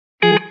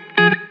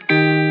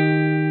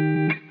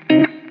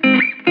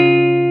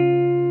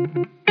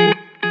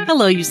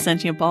Hello, you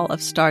sentient ball of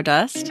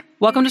stardust.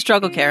 Welcome to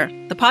Struggle Care,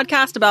 the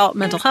podcast about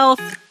mental health,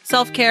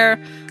 self-care,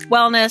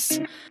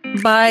 wellness,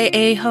 by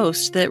a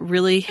host that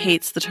really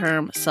hates the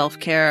term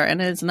self-care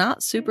and is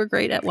not super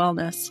great at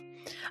wellness.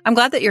 I'm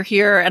glad that you're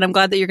here, and I'm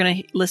glad that you're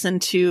going to listen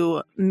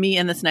to me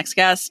and this next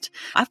guest.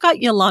 I've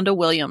got Yolanda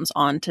Williams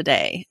on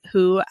today,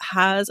 who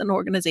has an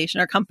organization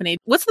or company.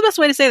 What's the best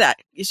way to say that?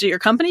 Is it your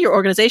company, your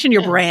organization,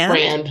 your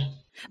brand?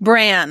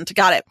 Brand.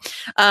 Got it.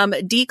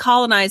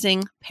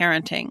 Decolonizing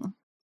parenting.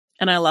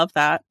 And I love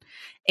that.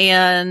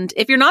 And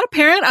if you're not a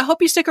parent, I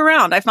hope you stick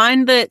around. I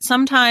find that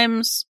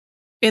sometimes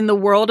in the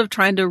world of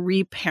trying to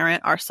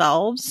reparent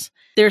ourselves,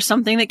 there's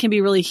something that can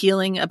be really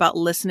healing about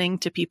listening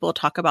to people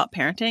talk about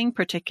parenting,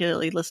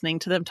 particularly listening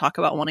to them talk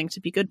about wanting to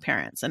be good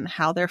parents and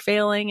how they're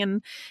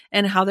failing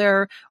and how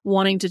they're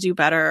wanting to do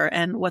better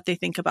and what they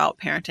think about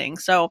parenting.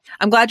 So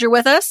I'm glad you're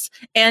with us.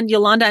 And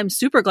Yolanda, I'm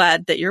super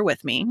glad that you're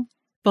with me.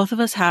 Both of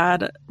us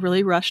had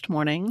really rushed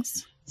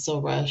mornings. So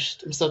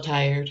rushed. I'm so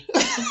tired.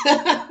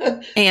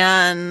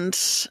 And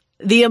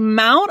the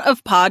amount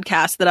of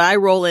podcasts that I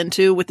roll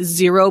into with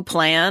zero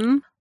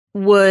plan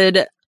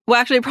it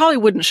probably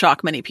wouldn't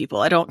shock many people.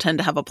 I don't tend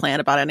to have a plan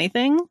about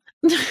anything.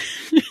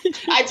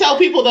 I tell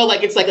people though,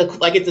 it's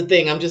a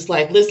thing. I'm just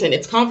like, listen,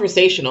 it's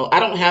conversational. I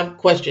don't have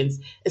questions.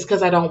 It's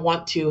because I don't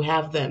want to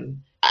have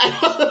them.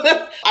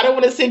 I don't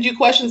want to send you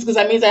questions because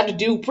that means I have to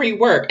do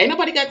pre-work. Ain't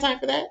nobody got time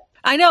for that.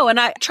 I know. And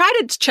I try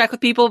to check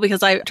with people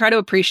because I try to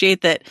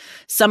appreciate that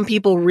some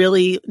people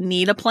really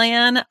need a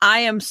plan. I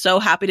am so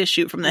happy to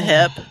shoot from the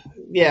hip.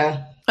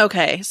 Yeah.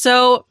 Okay.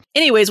 So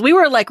anyways, we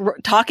were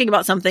talking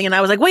about something and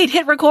I was like, wait,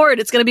 hit record.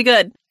 It's going to be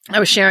good. I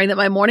was sharing that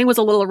my morning was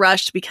a little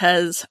rushed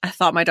because I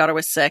thought my daughter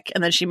was sick.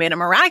 And then she made a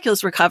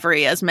miraculous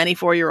recovery, as many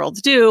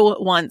 4-year-olds do,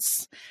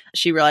 once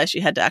she realized she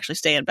had to actually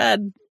stay in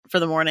bed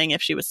for the morning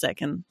if she was sick.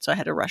 And so I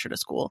had to rush her to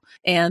school.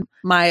 And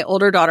my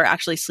older daughter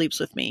actually sleeps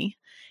with me.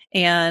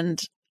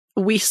 And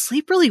we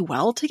sleep really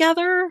well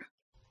together.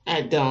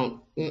 I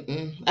don't.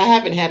 I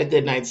haven't had a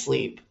good night's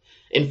sleep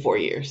in 4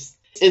 years.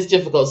 It's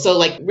difficult.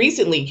 So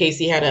recently,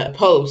 Casey had a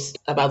post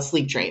about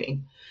sleep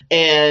training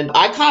and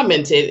I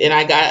commented and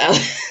I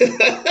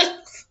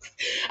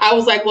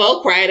was like,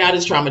 well, crying out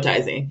is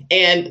traumatizing.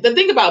 And the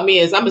thing about me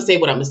is I'm going to say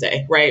what I'm going to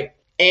say, right?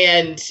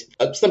 And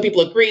some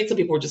people agreed. Some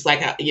people were just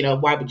like,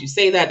 why would you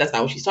say that? That's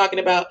not what she's talking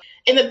about.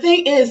 And the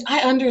thing is,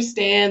 I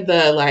understand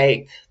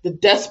the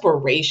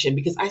desperation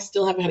because I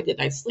still haven't had a good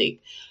night's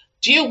sleep.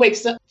 Gia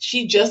wakes up.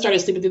 She just started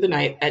sleeping through the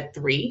night at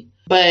 3,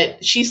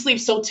 but she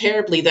sleeps so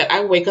terribly that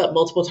I wake up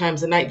multiple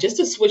times a night just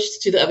to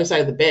switch to the other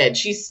side of the bed.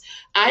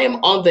 I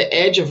am on the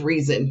edge of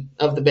reason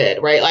of the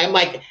bed, right? I'm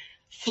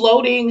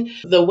floating.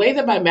 The way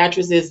that my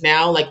mattress is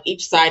now,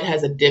 each side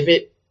has a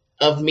divot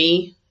of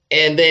me.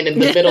 And then in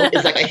the middle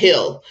is a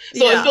hill.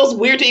 So It feels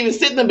weird to even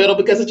sit in the middle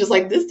because it's just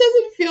this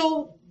doesn't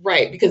feel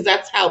right because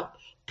that's how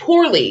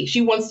poorly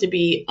she wants to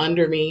be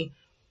under me.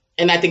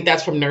 And I think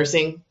that's from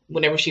nursing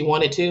whenever she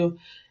wanted to.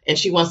 And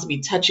she wants to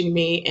be touching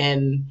me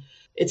and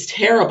it's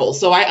terrible.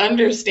 So I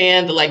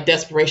understand the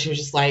desperation was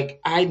just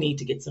I need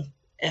to get some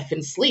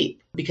effing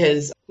sleep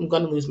because I'm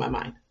going to lose my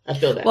mind. I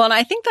feel that. Well, and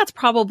I think that's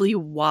probably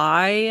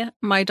why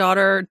my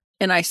daughter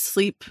and I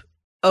sleep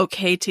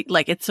okay to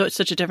it's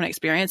such a different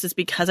experience is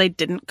because I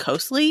didn't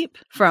co-sleep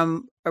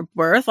from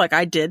birth.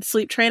 I did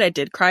sleep train. I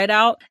did cry it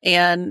out.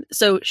 And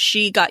so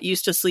she got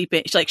used to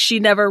sleeping. She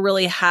never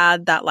really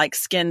had that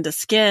skin to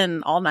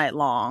skin all night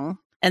long.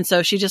 And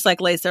so she just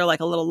lays there like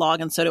a little log,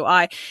 and so do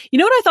I. You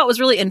know what I thought was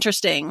really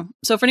interesting?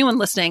 So for anyone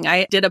listening,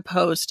 I did a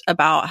post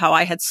about how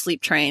I had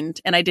sleep trained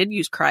and I did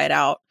use cry it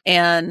out.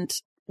 And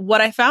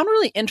what I found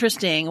really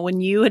interesting when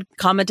you had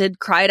commented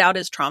cry it out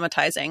is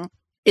traumatizing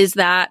is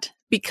that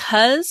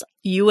because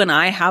you and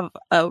I have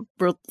a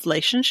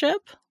relationship,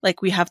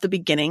 we have the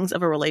beginnings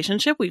of a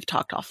relationship. We've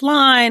talked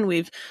offline.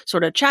 We've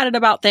sort of chatted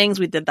about things.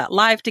 We did that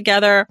live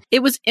together.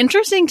 It was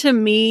interesting to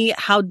me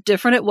how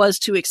different it was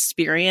to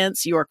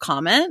experience your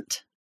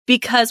comment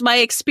because my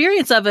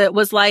experience of it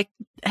was hey,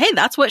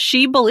 that's what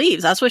she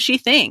believes. That's what she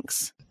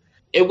thinks.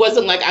 It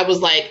wasn't I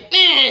was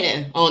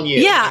on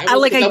you. Yeah.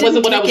 That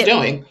wasn't what I was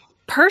doing.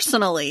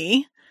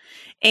 Personally.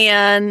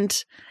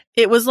 And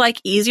it was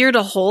easier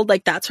to hold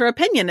that's her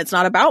opinion. It's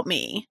not about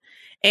me.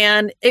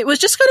 And it was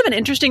just kind of an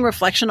interesting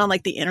reflection on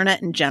the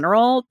internet in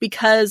general,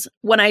 because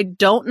when I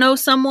don't know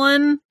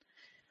someone,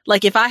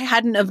 if I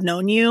hadn't have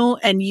known you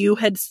and you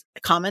had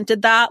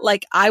commented that,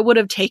 I would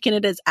have taken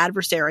it as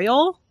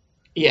adversarial.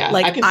 Yeah.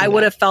 I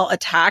would have felt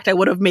attacked. I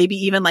would have maybe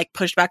even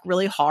pushed back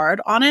really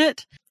hard on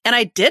it. And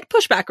I did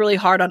push back really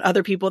hard on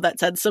other people that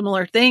said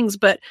similar things,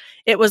 but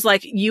it was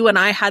you and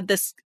I had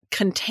this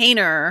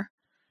container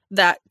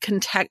that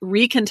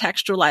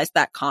recontextualized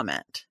that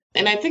comment.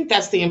 And I think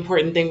that's the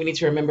important thing we need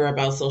to remember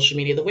about social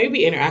media. The way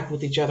we interact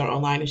with each other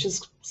online is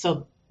just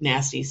so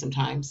nasty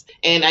sometimes.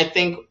 And I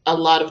think a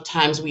lot of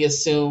times we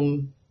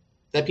assume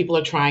that people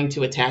are trying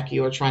to attack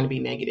you or trying to be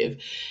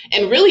negative.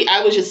 And really,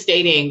 I was just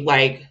stating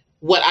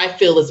what I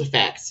feel is a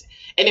fact.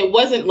 And it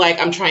wasn't like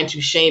I'm trying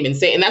to shame and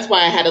say, and that's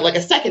why I had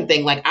a second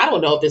thing. Like, I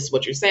don't know if this is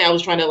what you're saying. I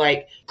was trying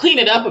to clean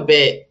it up a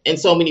bit in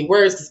so many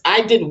words because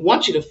I didn't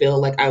want you to feel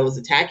like I was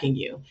attacking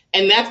you.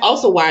 And that's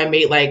also why I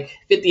made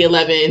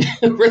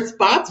 5011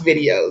 response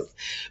videos,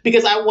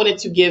 because I wanted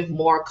to give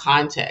more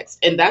context.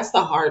 And that's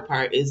the hard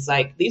part is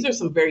these are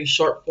some very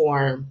short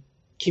form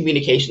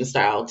communication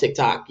style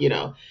TikTok,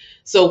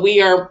 So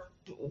we are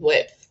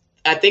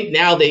I think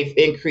now they've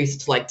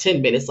increased to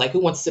 10 minutes. Who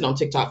wants to sit on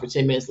TikTok for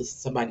 10 minutes, listen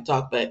to somebody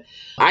talk? But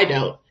I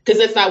don't, because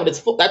that's not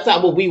what that's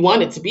not what we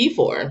want it to be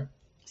for.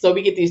 So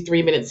we get these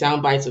 3-minute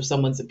sound bites of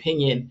someone's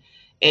opinion.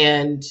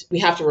 And we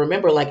have to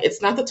remember,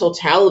 it's not the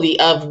totality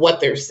of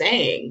what they're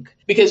saying,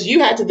 because you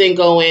had to then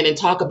go in and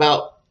talk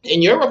about,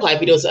 in your reply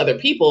videos to other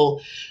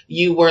people,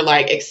 you were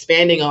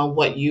expanding on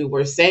what you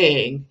were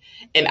saying.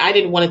 And I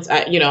didn't want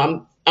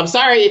to, I'm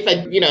sorry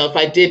if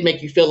I did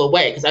make you feel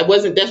away, because I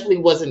definitely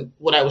wasn't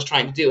what I was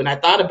trying to do. And I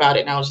thought about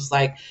it and I was just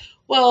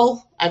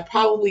well, I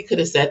probably could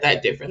have said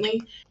that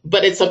differently,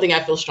 but it's something I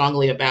feel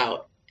strongly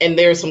about. And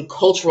there are some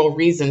cultural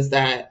reasons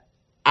that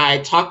I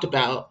talked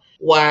about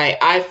why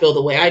I feel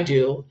the way I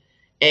do.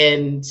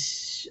 And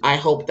I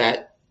hope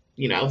that,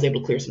 I was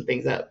able to clear some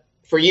things up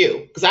for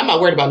you, because I'm not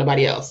worried about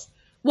nobody else.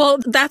 Well,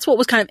 that's what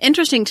was kind of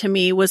interesting to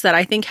me, was that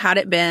I think had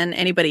it been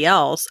anybody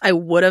else, I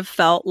would have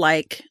felt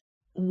like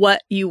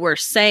what you were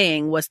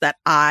saying was that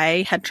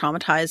I had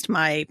traumatized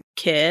my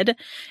kid.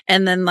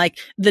 And then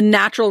the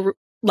natural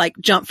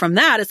jump from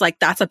that is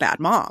that's a bad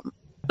mom.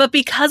 But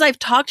because I've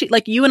talked to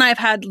you, you and I have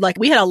had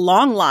we had a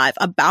long live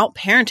about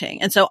parenting.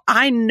 And so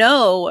I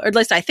know, or at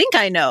least I think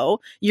I know,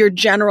 your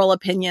general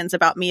opinions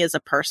about me as a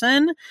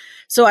person.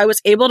 So I was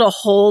able to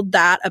hold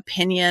that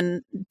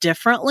opinion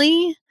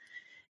differently.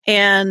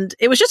 And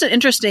it was just an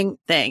interesting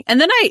thing. And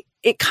then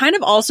it kind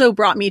of also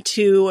brought me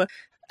to,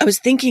 I was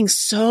thinking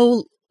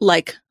so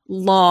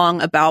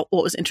long about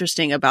what was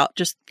interesting about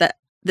just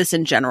this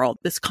in general,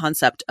 this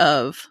concept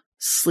of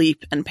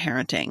sleep and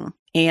parenting.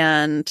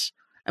 And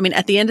I mean,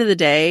 at the end of the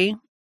day,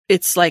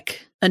 it's a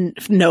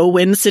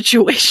no-win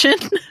situation.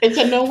 It's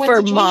a no-win for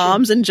situation.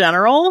 Moms in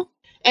general.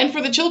 And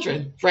for the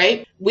children,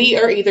 right? We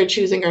are either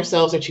choosing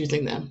ourselves or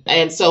choosing them.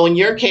 And so in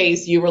your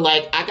case, you were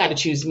I got to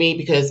choose me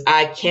because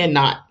I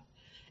cannot.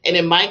 And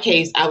in my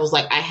case, I was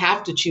I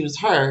have to choose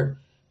her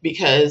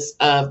because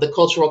of the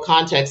cultural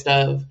context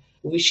of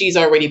she's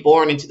already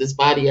born into this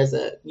body as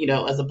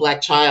a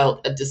Black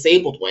child, a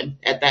disabled one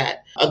at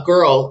that, a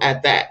girl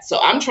at that. So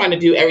I'm trying to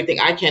do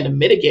everything I can to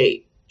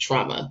mitigate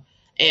trauma.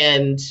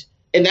 And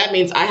that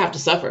means I have to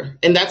suffer.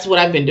 And that's what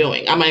I've been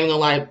doing. I'm not even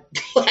gonna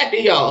lie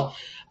to y'all.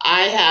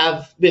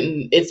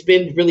 It's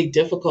been really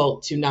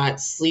difficult to not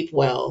sleep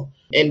well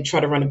and try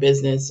to run a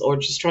business or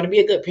just try to be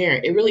a good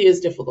parent. It really is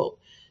difficult.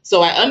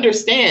 So I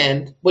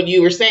understand what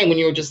you were saying when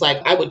you were just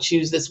I would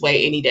choose this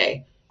way any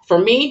day. For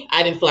me,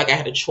 I didn't feel like I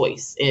had a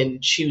choice in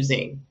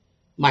choosing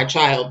my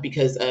child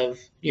because of,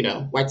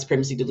 white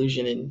supremacy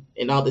delusion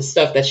and all this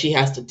stuff that she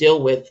has to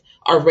deal with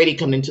already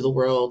coming into the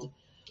world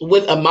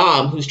with a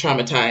mom who's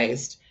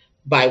traumatized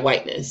by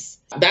whiteness.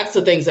 That's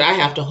the things that I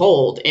have to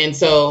hold. And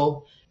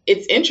so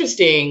it's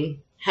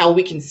interesting how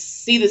we can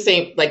see the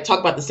same, talk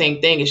about the same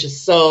thing. It's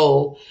just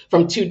so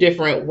from two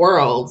different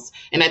worlds.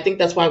 And I think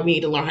that's why we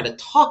need to learn how to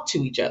talk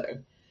to each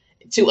other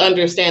to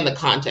understand the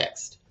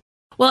context.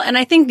 Well, and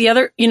I think the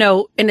other,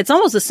 and it's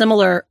almost a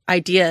similar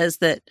idea, is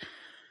that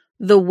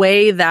the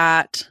way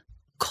that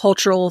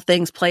cultural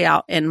things play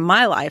out in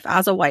my life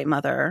as a white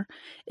mother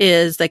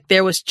is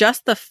there was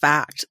just the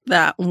fact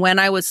that when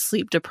I was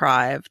sleep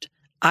deprived,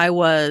 I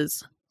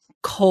was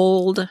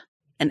cold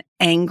and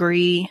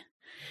angry,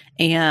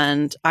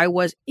 and I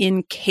was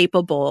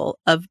incapable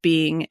of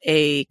being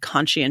a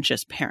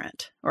conscientious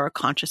parent or a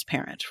conscious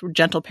parent,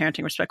 gentle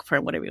parenting, respectful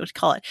parent, whatever you would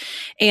call it.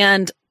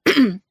 And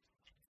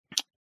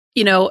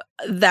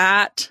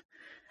that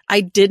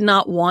I did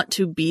not want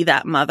to be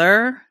that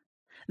mother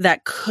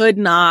that could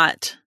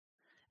not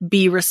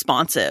be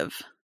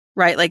responsive,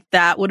 right?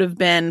 That would have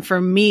been for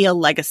me a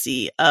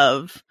legacy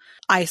of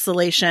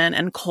isolation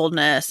and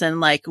coldness.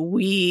 And I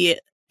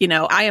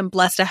am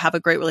blessed to have a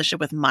great relationship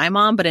with my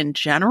mom, but in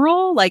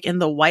general, in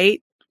the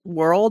white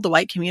world, the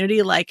white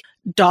community,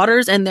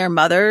 daughters and their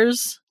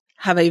mothers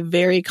have a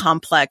very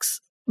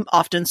complex,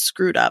 often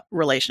screwed up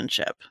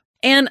relationship.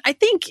 And I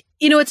think,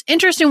 it's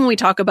interesting when we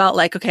talk about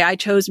okay, I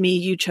chose me,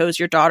 you chose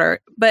your daughter,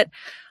 but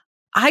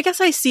I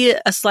guess I see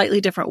it a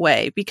slightly different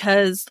way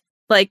because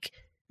when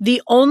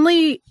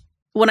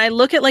I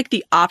look at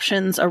the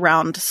options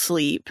around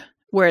sleep,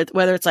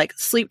 whether it's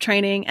sleep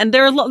training, and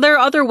there are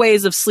other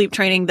ways of sleep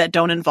training that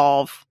don't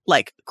involve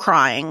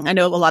crying. I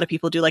know a lot of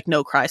people do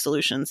no cry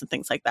solutions and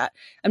things like that.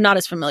 I'm not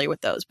as familiar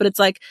with those, but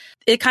it's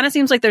it kind of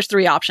seems there's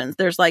three options.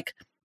 There's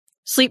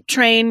sleep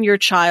train your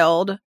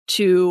child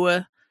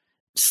to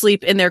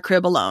sleep in their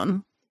crib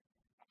alone,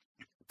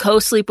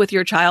 co-sleep with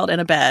your child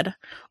in a bed,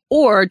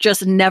 or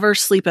just never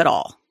sleep at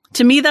all.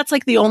 To me, that's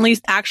the only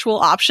actual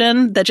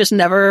option that just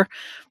never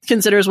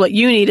considers what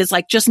you need is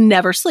just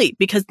never sleep,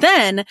 because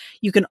then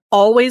you can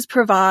always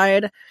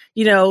provide,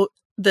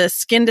 the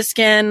skin to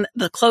skin,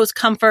 the close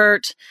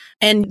comfort,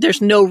 and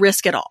there's no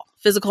risk at all.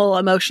 Physical,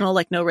 emotional,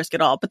 like no risk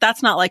at all. But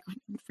that's not like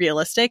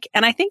realistic.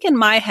 And I think in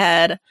my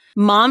head,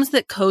 moms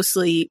that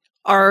co-sleep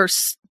are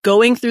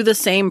going through the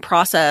same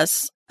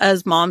process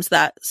as moms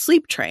that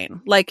sleep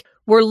train. Like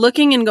we're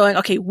looking and going,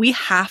 okay, we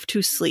have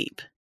to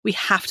sleep. We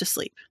have to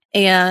sleep.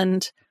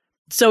 And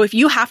so if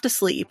you have to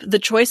sleep, the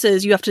choice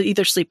is you have to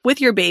either sleep with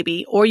your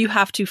baby or you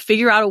have to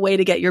figure out a way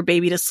to get your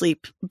baby to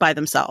sleep by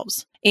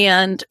themselves.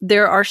 And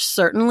there are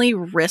certainly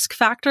risk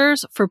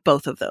factors for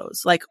both of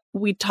those. Like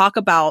we talk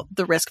about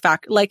the risk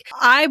factor. Like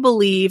I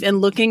believe in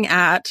looking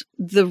at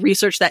the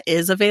research that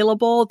is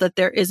available, that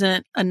there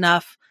isn't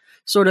enough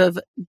sort of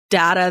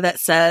data that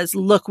says,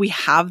 look, we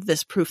have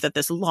this proof that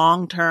this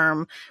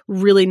long-term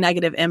really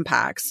negative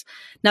impacts.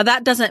 Now,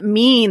 that doesn't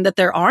mean that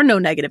there are no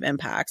negative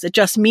impacts. It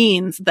just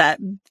means that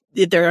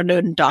there are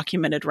none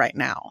documented right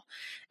now.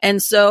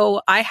 And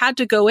so I had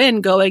to go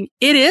in going,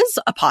 it is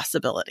a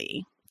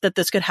possibility that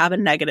this could have a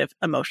negative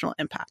emotional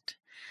impact.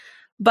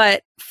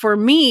 But for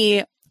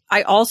me,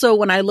 I also,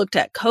 when I looked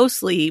at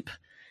co-sleep,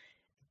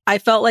 I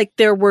felt like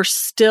there were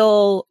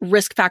still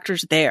risk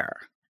factors there.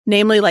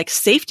 Namely, like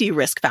safety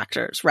risk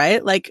factors,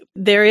 right? Like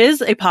there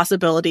is a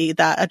possibility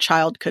that a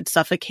child could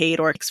suffocate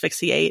or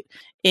asphyxiate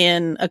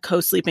in a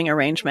co-sleeping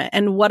arrangement.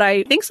 And what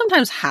I think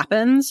sometimes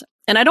happens,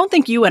 and I don't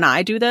think you and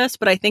I do this,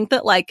 but I think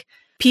that like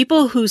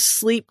people who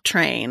sleep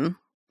train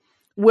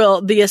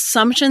the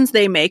assumptions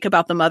they make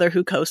about the mother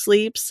who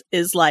co-sleeps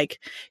is like,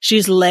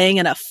 she's laying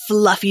in a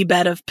fluffy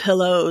bed of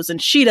pillows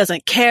and she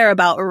doesn't care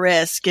about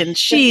risk and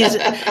she's,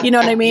 you know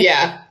what I mean?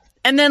 Yeah.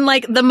 And then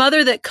like the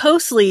mother that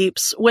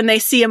co-sleeps, when they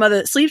see a mother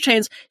that sleep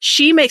trains,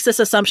 she makes this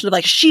assumption of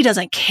like, she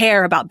doesn't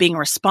care about being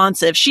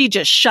responsive. She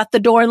just shut the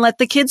door and let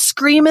the kids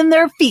scream in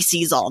their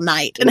feces all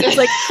night. And it's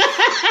like,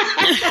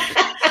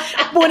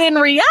 when in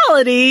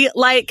reality,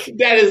 like.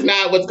 That is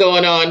not what's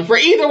going on for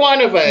either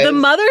one of us.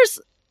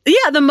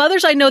 The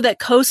mothers I know that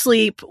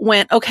co-sleep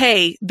went,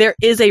 okay, there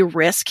is a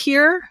risk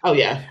here. Oh,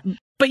 yeah.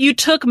 But you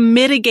took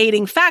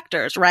mitigating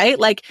factors, right?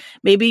 Like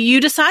maybe you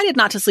decided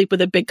not to sleep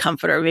with a big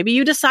comforter. Maybe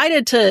you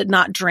decided to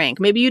not drink.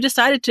 Maybe you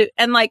decided to,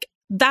 and like,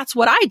 that's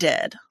what I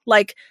did.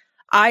 Like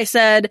I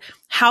said,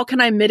 how can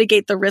I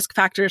mitigate the risk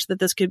factors that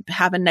this could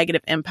have a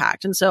negative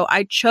impact? And so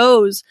I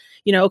chose,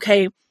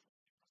 okay,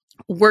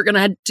 we're going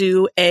to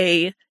do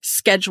a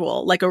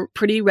schedule, like a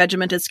pretty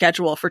regimented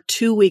schedule for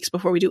 2 weeks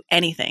before we do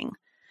anything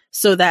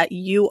so that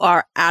you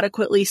are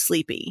adequately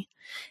sleepy.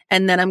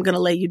 And then I'm going to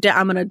lay you down.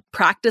 I'm going to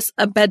practice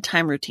a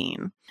bedtime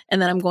routine.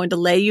 And then I'm going to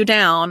lay you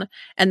down.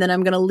 And then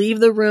I'm going to leave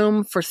the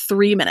room for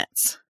 3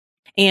 minutes.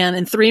 And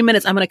in 3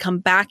 minutes, I'm going to come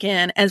back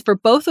in. And for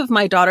both of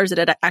my daughters,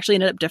 it actually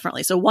ended up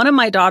differently. So one of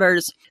my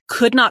daughters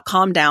could not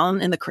calm down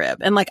in the crib.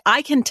 And like,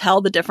 I can tell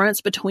the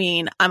difference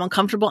between I'm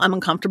uncomfortable, and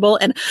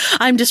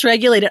I'm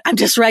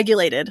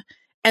dysregulated.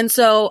 And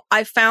so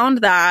I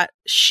found that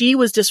she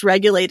was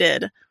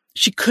dysregulated.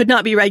 She could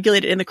not be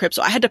regulated in the crib.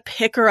 So I had to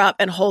pick her up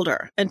and hold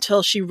her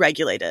until she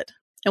regulated.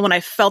 And when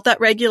I felt that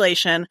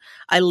regulation,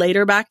 I laid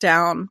her back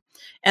down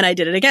and I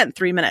did it again,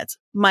 3 minutes.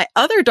 My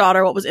other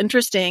daughter, what was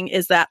interesting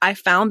is that I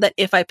found that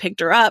if I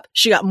picked her up,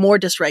 she got more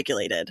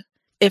dysregulated.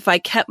 If I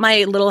kept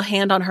my little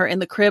hand on her in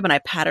the crib and I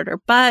patted her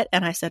butt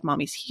and I said,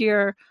 mommy's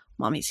here,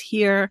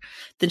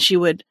 then she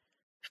would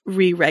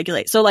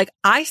re-regulate. So like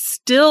I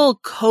still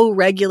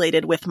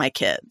co-regulated with my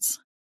kids,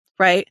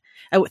 right?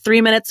 3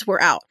 minutes, we're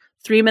out.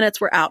 3 minutes,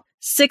 we're out.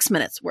 6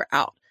 minutes, we're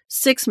out.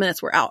 6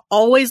 minutes, we're out.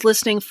 Always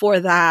listening for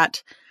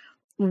that.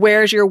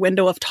 Where's your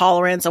window of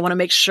tolerance? I want to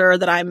make sure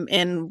that I'm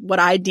in what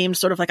I deem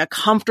sort of like a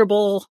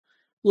comfortable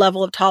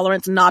level of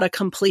tolerance, not a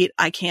complete,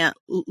 I can't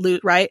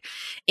lose, right?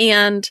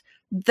 And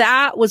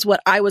that was what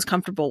I was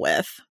comfortable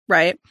with,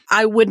 right?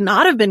 I would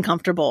not have been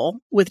comfortable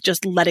with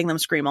just letting them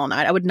scream all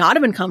night. I would not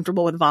have been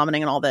comfortable with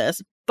vomiting and all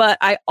this. But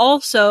I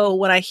also,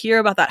 when I hear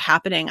about that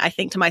happening, I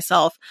think to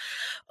myself,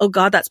 oh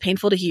God, that's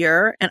painful to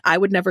hear. And I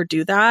would never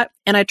do that.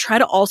 And I try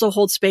to also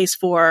hold space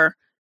for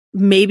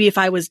maybe if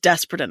I was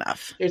desperate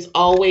enough. There's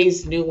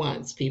always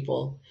nuance,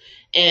 people.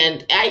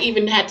 And I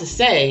even had to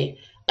say,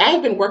 I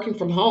have been working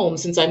from home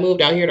since I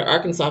moved out here to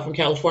Arkansas from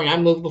California. I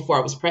moved before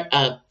I was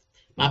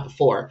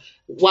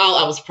while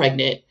I was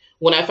pregnant.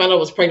 When I found out I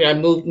was pregnant, I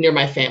moved near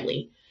my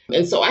family.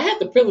 And so I had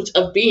the privilege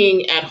of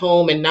being at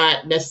home and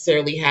not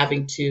necessarily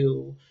having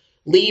to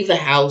leave the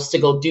house to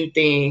go do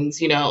things.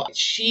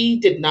 She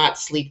did not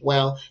sleep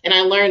well. And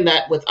I learned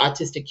that with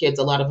autistic kids,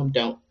 a lot of them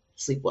don't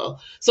sleep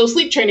well. So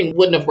sleep training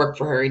wouldn't have worked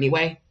for her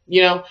anyway,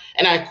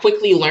 and I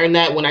quickly learned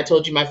that when I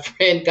told you my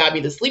friend got me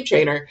the sleep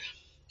trainer.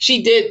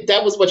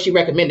 That was what she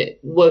recommended,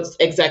 was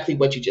exactly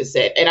what you just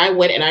said. And I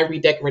went and I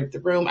redecorated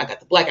the room. I got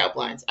the blackout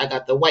blinds. I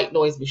got the white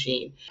noise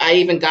machine.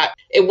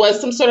 It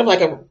was some sort of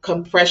like a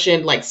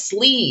compression, like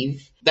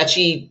sleeve that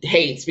she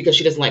hates because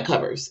she doesn't like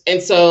covers.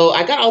 And so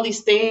I got all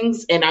these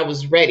things and I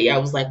was ready. I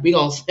was like,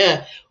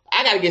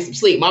 I got to get some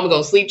sleep. Mama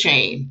gonna sleep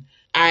train.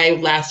 I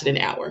lasted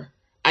an hour.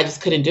 I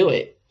just couldn't do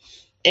it.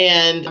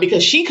 And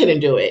because she couldn't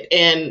do it.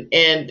 And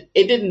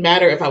it didn't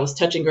matter if I was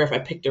touching her, if I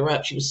picked her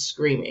up, she was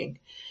screaming.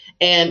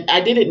 And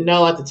I didn't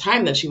know at the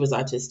time that she was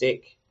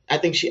autistic. I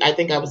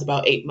think I was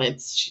about 8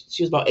 months.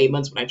 She was about 8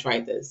 months when I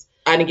tried this.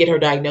 I didn't get her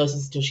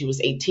diagnosis until she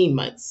was 18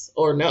 months.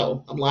 Or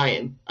no, I'm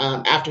lying.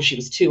 After she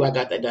was 2, I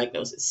got that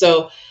diagnosis.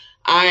 So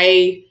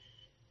I,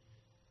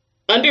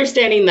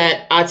 understanding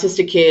that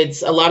autistic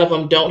kids, a lot of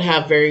them don't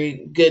have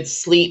very good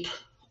sleep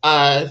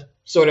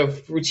sort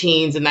of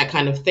routines and that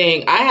kind of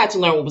thing, I had to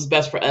learn what was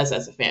best for us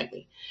as a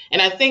family.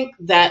 And I think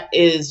that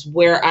is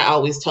where I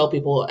always tell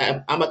people,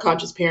 I'm a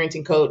conscious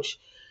parenting coach.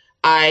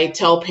 I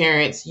tell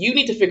parents, you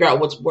need to figure out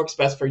what works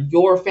best for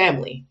your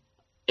family.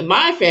 In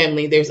my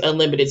family, there's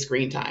unlimited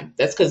screen time.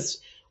 That's because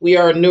we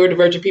are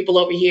neurodivergent people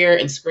over here,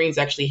 and screens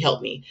actually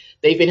help me.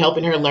 They've been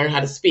helping her learn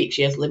how to speak.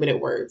 She has limited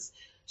words.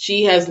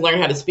 She has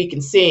learned how to speak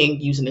and sing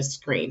using the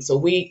screen.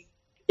 So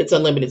it's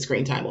unlimited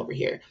screen time over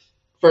here.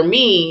 For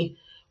me,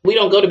 we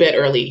don't go to bed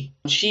early.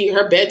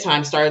 Her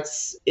bedtime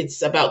starts,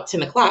 it's about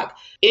 10 o'clock.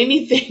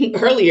 Anything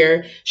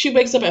earlier, she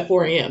wakes up at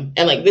 4 a.m.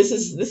 And like, this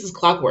is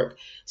clockwork.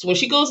 So when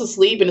she goes to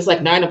sleep and it's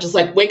like 9, I'm just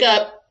like, wake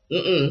up.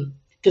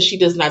 Because she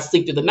does not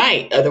sleep through the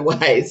night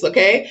otherwise,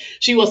 okay?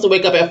 She wants to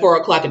wake up at 4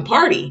 o'clock and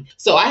party.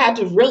 So I had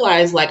to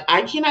realize, like,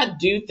 I cannot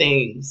do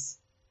things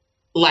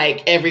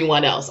like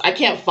everyone else. I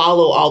can't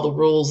follow all the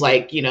rules,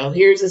 like,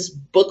 here's this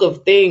book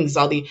of things.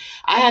 I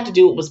had to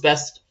do what was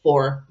best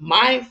for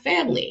my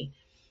family.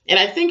 And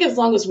I think as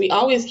long as we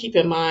always keep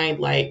in mind,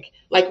 like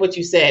what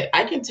you said,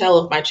 I can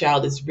tell if my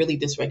child is really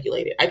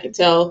dysregulated. I can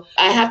tell.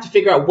 I have to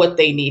figure out what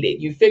they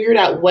needed. You figured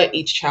out what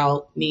each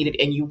child needed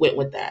and you went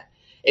with that.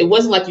 It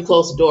wasn't like you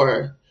closed the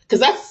door,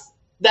 because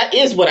that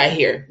is what I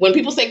hear. When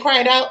people say cry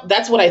it out,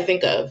 that's what I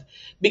think of.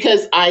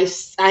 Because I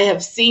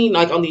have seen,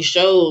 like, on these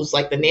shows,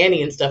 like The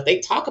Nanny and stuff, they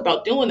talk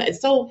about doing that.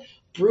 It's so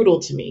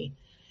brutal to me.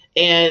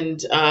 And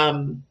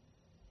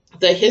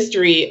the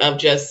history of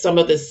just some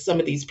of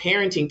these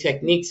parenting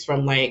techniques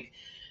from, like,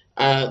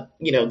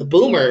 the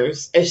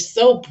boomers is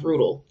so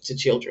brutal to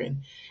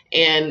children.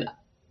 And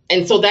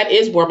so that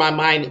is where my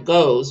mind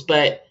goes.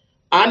 But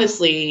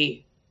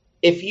honestly,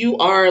 if you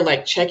are,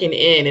 like, checking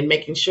in and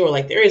making sure,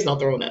 like, there is no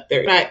throwing up,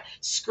 they're not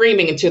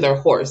screaming into their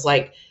horse,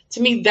 like,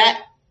 to me,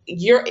 that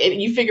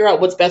you figure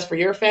out what's best for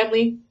your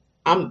family,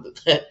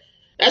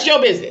 that's your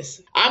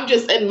business.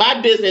 And my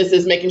business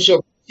is making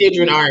sure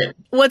children aren't.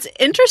 What's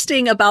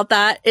interesting about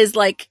that is,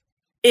 like,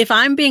 if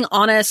I'm being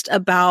honest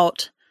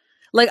about,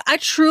 like, I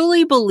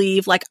truly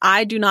believe, like,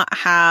 I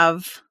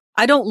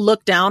don't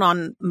look down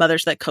on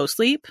mothers that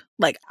co-sleep.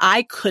 Like,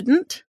 I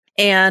couldn't.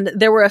 And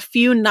there were a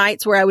few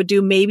nights where I would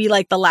do maybe,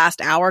 like, the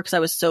last hour because I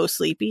was so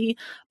sleepy.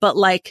 But,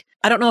 like,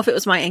 I don't know if it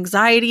was my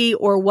anxiety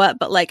or what,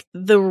 but, like,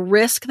 the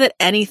risk that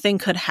anything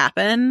could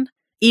happen,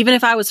 even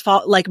if I was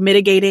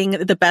mitigating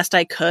the best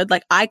I could,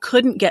 like, I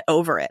couldn't get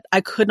over it.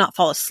 I could not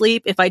fall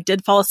asleep. If I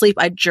did fall asleep,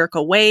 I'd jerk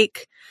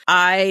awake.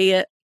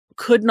 I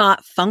could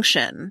not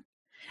function.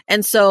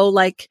 And so,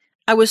 like,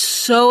 I was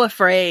so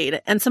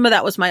afraid. And some of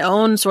that was my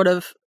own sort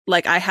of,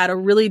 like, I had a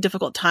really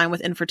difficult time with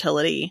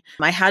infertility.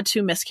 I had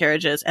 2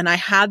 miscarriages, and I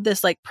had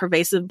this, like,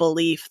 pervasive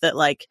belief that,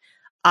 like,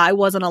 I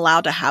wasn't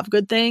allowed to have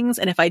good things,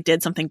 and if I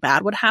did, something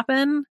bad would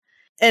happen.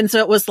 And so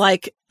it was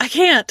like, I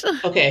can't.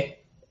 Okay,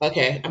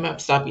 I'm gonna have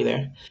to stop you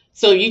there.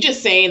 So you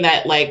just saying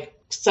that, like,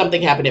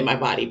 something happened in my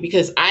body,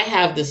 because I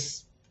have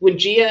this, when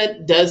Gia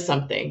does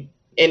something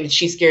and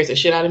she scares the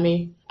shit out of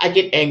me, I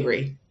get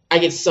angry. I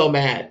get so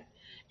mad.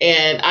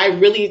 And I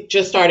really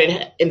just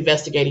started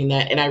investigating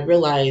that. And I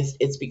realized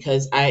it's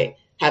because I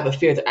have a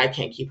fear that I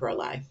can't keep her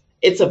alive.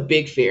 It's a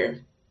big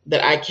fear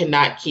that I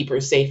cannot keep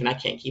her safe and I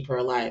can't keep her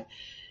alive.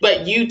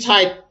 But you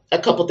tied a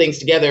couple things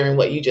together in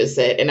what you just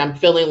said. And I'm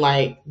feeling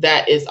like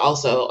that is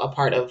also a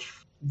part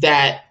of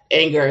that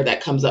anger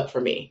that comes up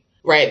for me,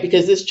 right?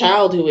 Because this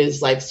child who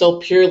is, like, so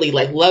purely,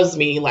 like, loves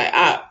me, like,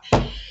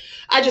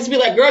 I just be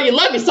like, girl, you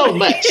love me so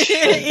much.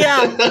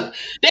 Yeah.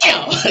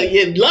 Damn,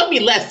 you love me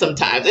less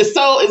sometimes. It's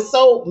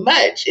so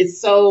much.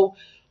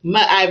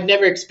 I've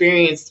never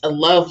experienced a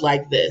love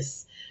like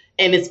this.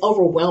 And it's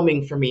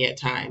overwhelming for me at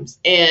times.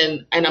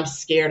 And I'm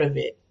scared of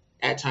it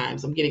at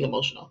times. I'm getting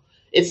emotional.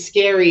 It's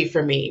scary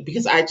for me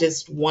because I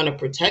just want to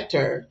protect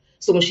her.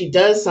 So when she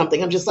does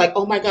something, I'm just like,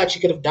 oh my God,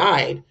 she could have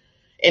died.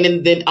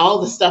 And then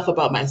all the stuff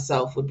about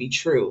myself would be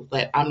true.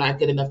 Like, I'm not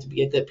good enough to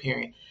be a good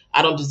parent.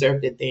 I don't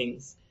deserve good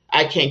things.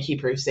 I can't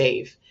keep her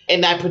safe.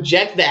 And I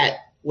project that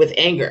with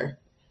anger.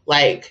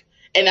 Like,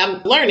 and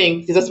I'm learning,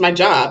 because that's my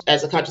job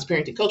as a conscious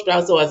parenting coach, but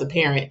also as a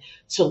parent,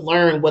 to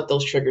learn what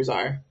those triggers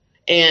are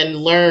and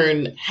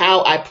learn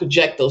how I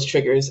project those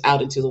triggers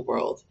out into the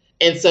world.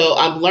 And so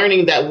I'm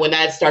learning that when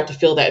I start to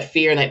feel that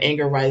fear and that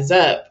anger rise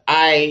up,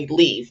 I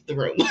leave the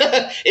room.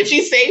 If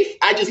she's safe,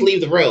 I just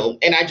leave the room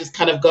and I just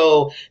kind of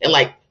go and,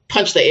 like,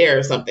 punch the air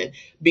or something,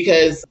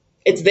 because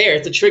it's there.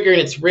 It's a trigger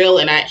and it's real,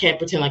 and I can't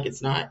pretend like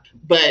it's not.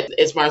 But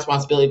it's my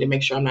responsibility to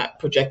make sure I'm not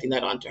projecting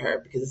that onto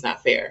her, because it's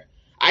not fair.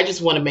 I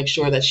just want to make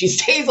sure that she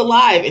stays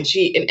alive, and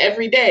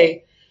every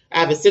day I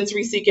have a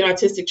sensory seeking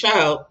autistic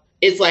child.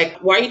 It's like,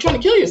 why are you trying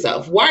to kill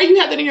yourself? Why do you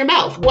have that in your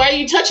mouth? Why are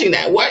you touching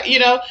that? Why do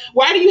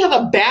you have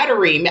a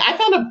battery? I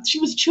found she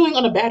was chewing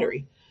on a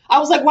battery. I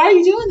was like, why are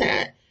you doing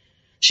that?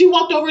 She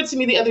walked over to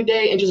me the other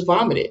day and just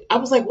vomited. I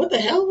was like, what the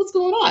hell? What's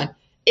going on?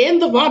 In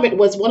the vomit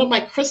was one of my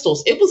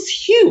crystals. It was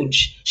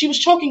huge. She was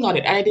choking on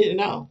it. I didn't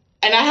know.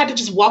 And I had to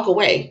just walk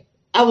away.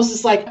 I was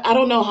just like, I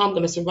don't know how I'm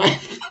going to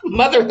survive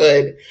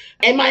motherhood.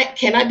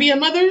 Can I be a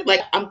mother? Like,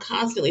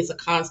 it's a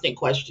constant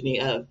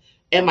questioning of,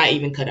 am I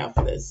even cut out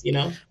for this? You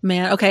know?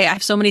 Man, okay. I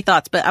have so many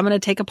thoughts, but I'm going to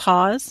take a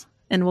pause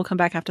and we'll come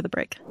back after the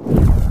break.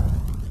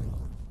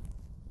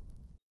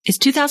 Is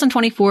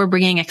 2024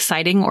 bringing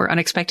exciting or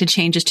unexpected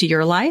changes to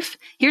your life?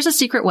 Here's a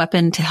secret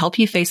weapon to help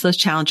you face those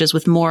challenges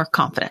with more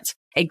confidence.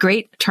 A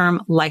great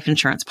term life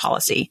insurance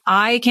policy.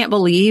 I can't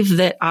believe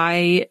that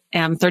I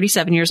am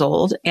 37 years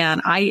old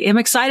and I am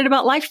excited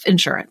about life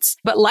insurance,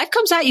 but life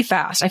comes at you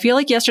fast. I feel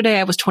like yesterday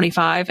I was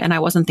 25 and I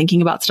wasn't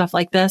thinking about stuff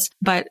like this.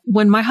 But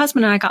when my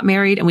husband and I got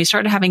married and we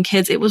started having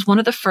kids, it was one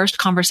of the first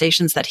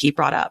conversations that he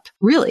brought up.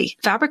 Really,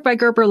 Fabric by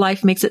Gerber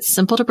Life makes it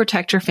simple to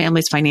protect your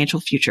family's financial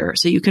future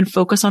so you can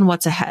focus on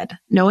what's ahead,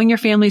 knowing your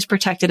family's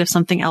protected if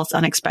something else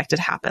unexpected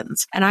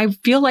happens. And I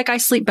feel like I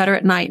sleep better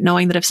at night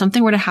knowing that if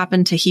something were to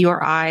happen to he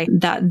or I,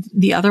 that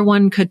the other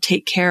one could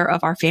take care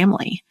of our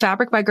family.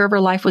 Fabric by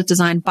Gerber Life was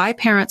designed by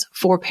parents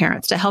for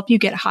parents to help you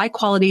get high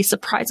quality,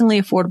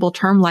 surprisingly affordable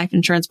term life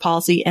insurance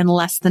policy in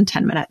less than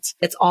 10 minutes.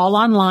 It's all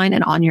online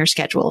and on your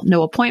schedule.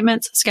 No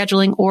appointments,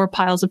 scheduling, or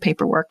piles of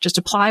paperwork. Just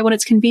apply when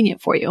it's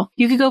convenient for you.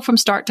 You could go from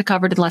start to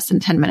covered in less than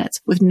 10 minutes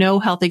with no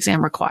health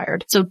exam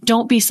required. So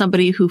don't be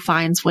somebody who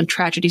finds when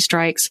tragedy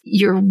strikes,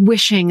 you're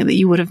wishing that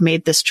you would have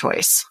made this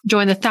choice.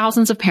 Join the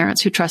thousands of parents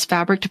who trust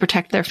Fabric to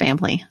protect their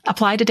family.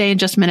 Apply today in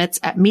just minutes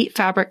at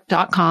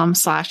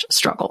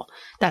meetfabric.com/struggle.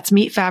 That's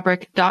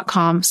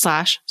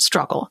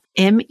meetfabric.com/struggle.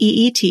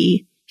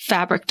 MEET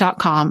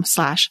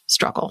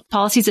fabric.com/struggle.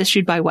 Policies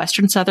issued by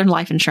Western Southern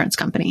Life Insurance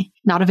Company.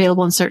 Not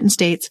available in certain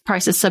states.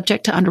 Prices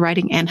subject to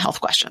underwriting and health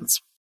questions.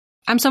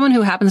 I'm someone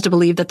who happens to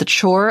believe that the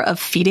chore of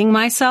feeding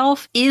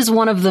myself is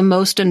one of the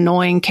most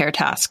annoying care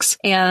tasks.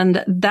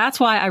 And that's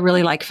why I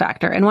really like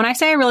Factor. And when I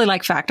say I really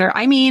like Factor,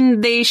 I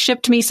mean they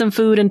shipped me some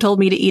food and told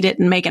me to eat it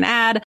and make an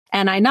ad.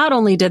 And I not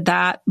only did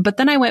that, but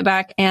then I went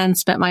back and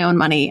spent my own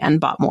money and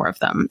bought more of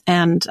them.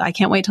 And I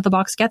can't wait till the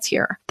box gets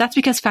here. That's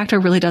because Factor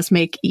really does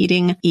make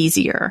eating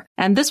easier.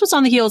 And this was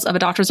on the heels of a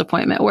doctor's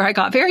appointment where I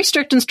got very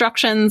strict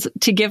instructions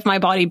to give my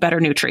body better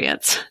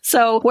nutrients.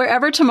 So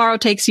wherever tomorrow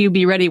takes you,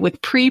 be ready with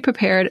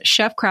pre-prepared,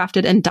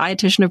 chef-crafted, and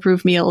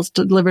dietitian-approved meals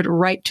delivered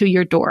right to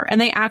your door.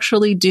 And they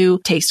actually do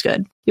taste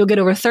good. You'll get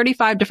over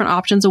 35 different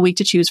options a week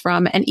to choose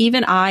from. And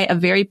even I, a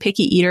very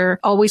picky eater,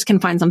 always can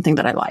find something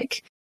that I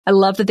like. I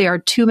love that they are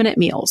 2-minute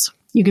meals.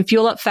 You can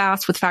fuel up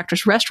fast with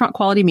Factor's restaurant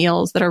quality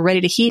meals that are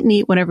ready to heat and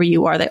eat whenever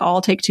you are. They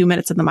all take 2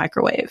 minutes in the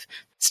microwave.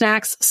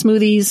 Snacks,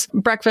 smoothies,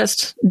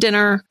 breakfast,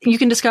 dinner. You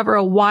can discover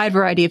a wide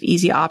variety of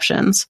easy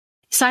options.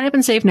 Sign up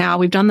and save now.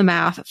 We've done the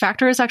math.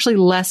 Factor is actually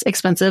less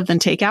expensive than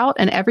takeout,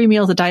 and every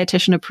meal is a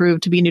dietitian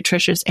approved to be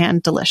nutritious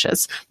and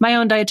delicious. My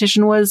own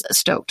dietitian was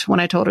stoked when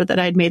I told her that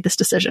I had made this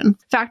decision.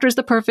 Factor is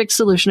the perfect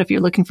solution if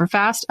you're looking for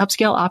fast,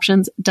 upscale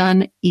options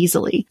done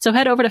easily. So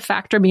head over to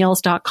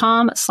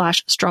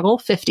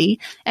factormeals.com/struggle50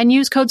 and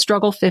use code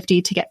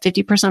struggle50 to get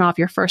 50% off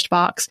your first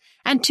box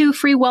and 2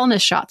 free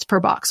wellness shots per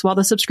box while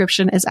the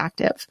subscription is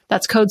active.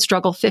 That's code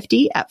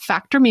struggle50 at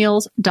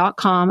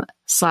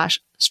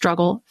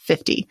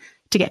factormeals.com/struggle50.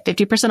 to get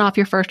 50% off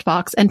your first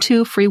box and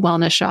 2 free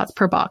wellness shots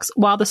per box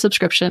while the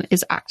subscription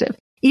is active.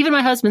 Even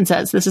my husband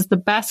says this is the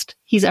best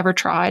he's ever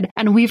tried,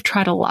 and we've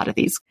tried a lot of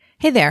these.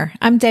 Hey there,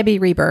 I'm Debbie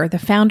Reber, the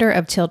founder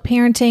of Tilt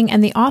Parenting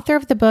and the author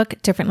of the book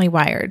Differently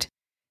Wired.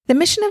 The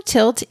mission of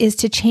Tilt is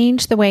to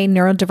change the way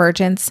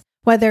neurodivergence,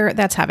 whether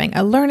that's having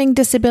a learning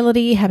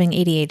disability, having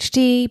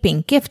ADHD,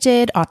 being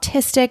gifted,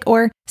 autistic,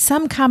 or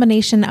some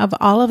combination of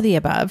all of the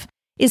above,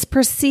 is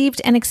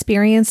perceived and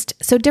experienced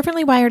so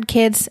differently wired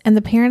kids and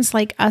the parents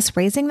like us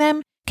raising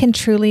them can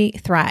truly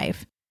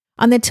thrive.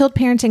 On the Tilt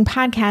Parenting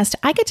podcast,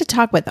 I get to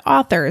talk with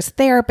authors,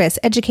 therapists,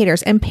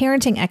 educators, and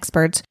parenting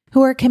experts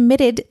who are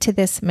committed to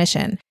this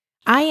mission.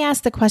 I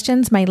ask the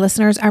questions my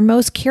listeners are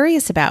most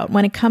curious about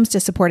when it comes to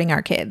supporting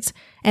our kids.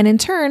 And in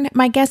turn,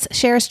 my guests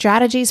share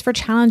strategies for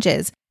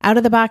challenges,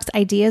 out-of-the-box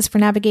ideas for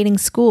navigating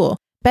school,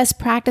 best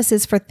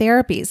practices for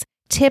therapies,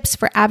 tips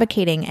for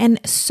advocating, and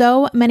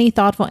so many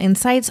thoughtful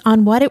insights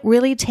on what it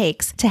really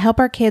takes to help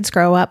our kids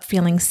grow up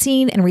feeling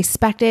seen and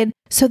respected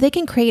so they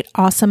can create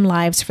awesome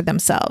lives for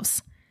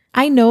themselves.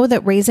 I know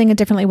that raising a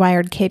differently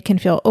wired kid can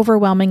feel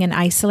overwhelming and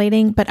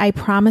isolating, but I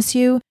promise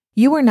you,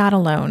 you are not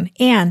alone,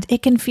 and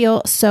it can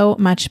feel so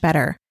much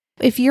better.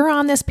 If you're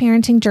on this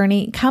parenting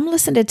journey, come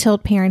listen to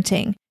Tilt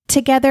Parenting.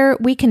 Together,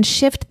 we can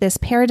shift this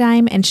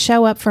paradigm and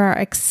show up for our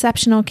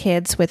exceptional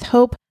kids with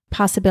hope,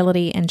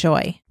 possibility, and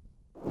joy.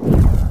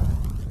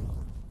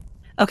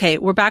 Okay,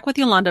 we're back with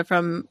Yolanda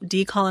from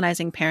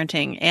Decolonizing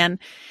Parenting. And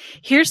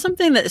here's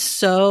something that is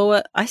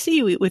so, I see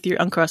you with your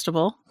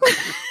Uncrustable.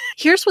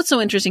 Here's what's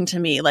so interesting to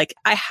me. Like,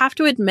 I have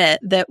to admit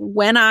that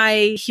when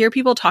I hear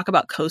people talk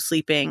about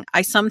co-sleeping,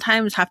 I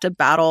sometimes have to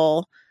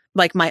battle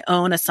like my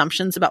own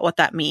assumptions about what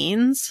that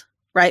means,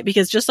 right?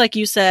 Because just like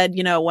you said,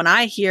 you know, when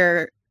I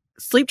hear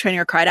sleep training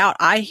or cried out,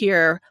 I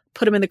hear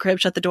put them in the crib,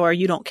 shut the door.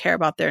 You don't care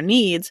about their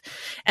needs.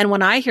 And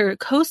when I hear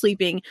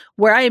co-sleeping,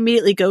 where I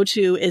immediately go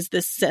to is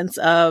this sense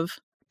of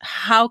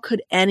how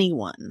could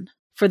anyone,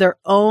 for their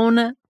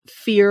own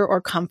fear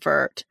or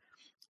comfort,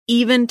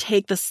 even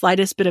take the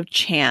slightest bit of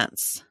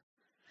chance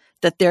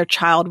that their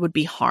child would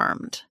be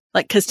harmed?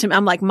 Like, cause to me,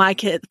 I'm like, my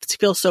kids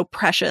feel so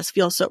precious,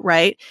 feel so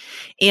right.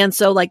 And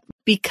so like,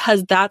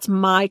 because that's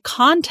my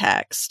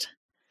context,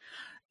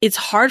 it's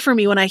hard for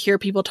me when I hear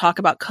people talk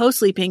about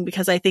co-sleeping,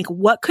 because I think,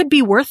 what could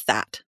be worth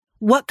that?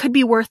 What could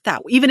be worth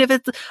that? Even if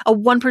it's a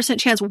 1%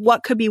 chance,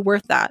 what could be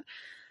worth that?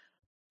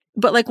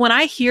 But like when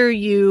I hear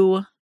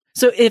you,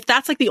 so if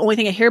that's like the only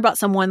thing I hear about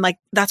someone, like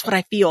that's what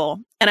I feel.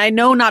 And I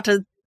know not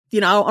to, I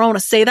don't want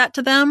to say that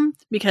to them,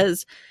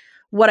 because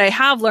what I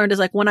have learned is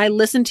like when I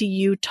listen to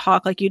you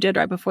talk like you did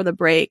right before the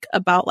break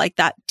about like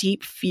that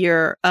deep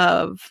fear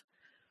of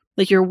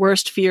like your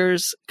worst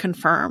fears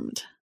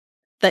confirmed,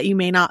 that you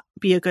may not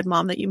be a good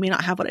mom, that you may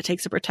not have what it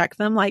takes to protect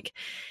them. Like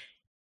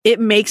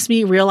it makes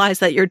me realize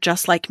that you're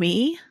just like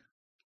me.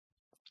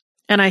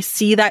 And I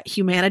see that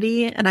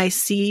humanity, and I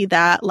see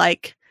that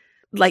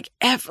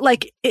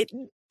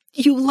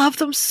you love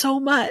them so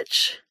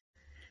much.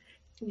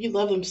 You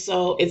love them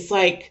so. It's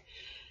like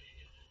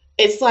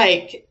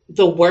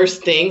the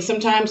worst thing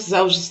sometimes, because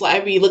I was just like,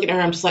 I'd be looking at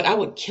her, I'm just like, I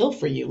would kill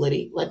for you,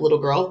 Liddy, like little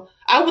girl.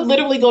 I would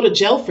literally go to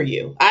jail for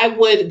you. I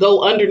would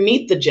go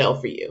underneath the jail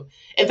for you.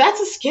 And that's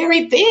a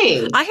scary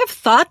thing. I have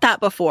thought that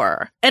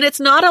before. And it's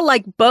not a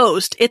like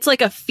boast. It's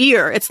like a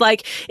fear. It's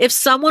like if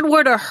someone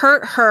were to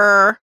hurt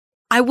her,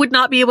 I would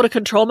not be able to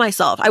control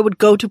myself. I would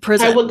go to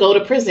prison. I would go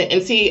to prison.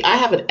 And see, I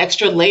have an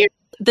extra layer.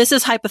 This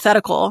is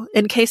hypothetical.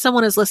 In case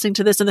someone is listening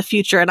to this in the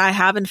future and I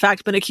have in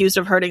fact been accused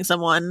of hurting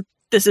someone,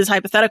 this is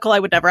hypothetical. I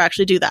would never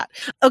actually do that.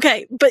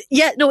 Okay. But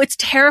yet, no, it's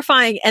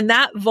terrifying. And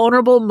that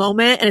vulnerable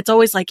moment, and it's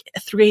always like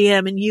 3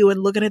 a.m. and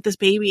looking at this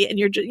baby, and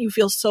you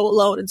feel so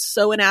alone and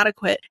so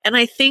inadequate. And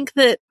I think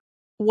that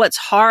what's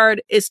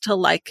hard is to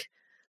like,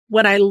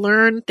 when I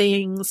learn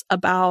things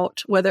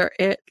about whether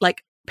it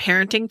like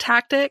parenting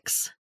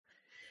tactics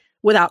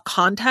without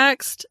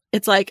context,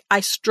 it's like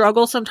I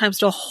struggle sometimes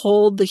to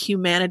hold the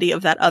humanity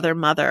of that other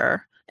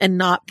mother and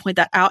not point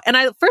that out. And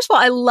first of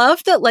all, I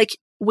love that like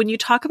when you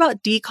talk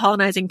about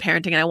decolonizing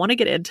parenting, and I want to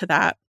get into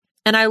that.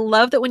 And I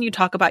love that when you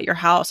talk about your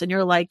house and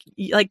you're like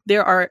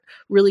there are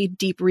really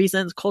deep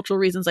reasons, cultural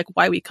reasons, like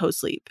why we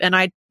co-sleep. And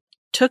I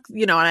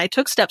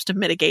took steps to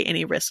mitigate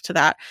any risk to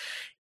that.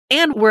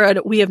 And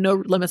we have no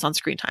limits on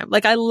screen time.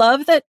 Like I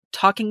love that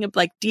talking of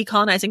like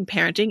decolonizing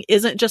parenting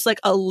isn't just like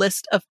a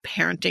list of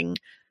parenting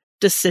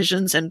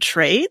decisions and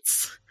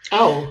traits.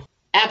 Oh,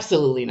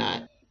 absolutely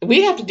not.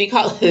 We have to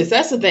decolonize.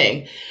 That's the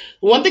thing.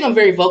 One thing I'm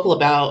very vocal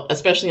about,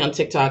 especially on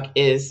TikTok,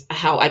 is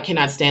how I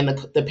cannot stand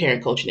the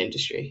parent coaching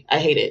industry. I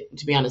hate it,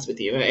 to be honest with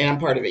you. And I'm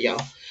part of it,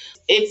 y'all.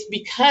 It's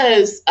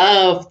because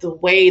of the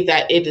way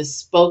that it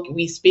is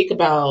we speak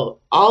about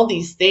all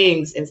these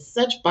things in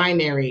such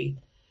binary,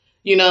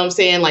 you know what I'm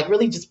saying? Like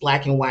really just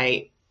black and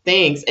white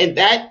things. And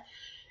that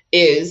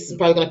is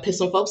probably going to piss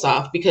some folks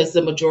off because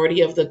the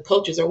majority of the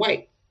coaches are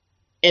white.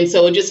 And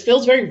so it just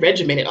feels very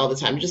regimented all the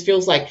time. It just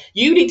feels like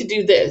you need to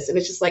do this. And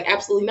it's just like,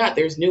 absolutely not.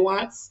 There's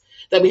nuance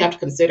that we have to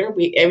consider.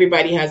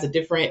 Everybody has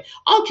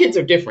all kids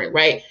are different,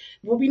 right?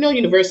 What we know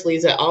universally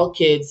is that all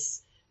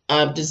kids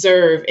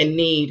deserve and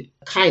need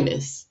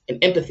kindness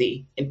and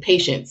empathy and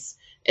patience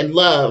and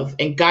love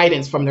and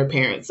guidance from their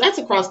parents. That's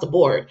across the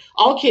board.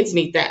 All kids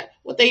need that.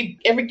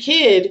 Every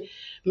kid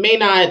may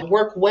not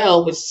work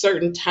well with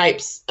certain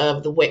types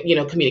of the way,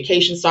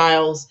 communication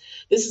styles.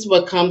 This is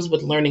what comes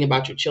with learning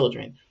about your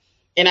children.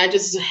 And I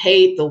just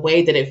hate the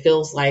way that it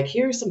feels like,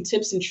 here are some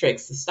tips and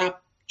tricks to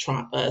stop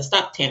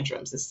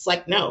tantrums. It's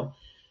like, no,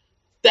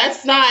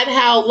 that's not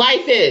how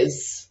life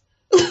is.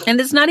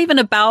 And it's not even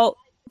about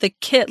the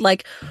kid.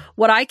 Like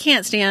what I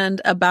can't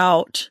stand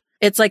about,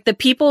 it's like the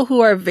people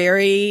who are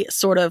very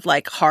sort of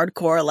like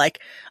hardcore, like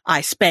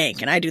I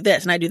spank and I do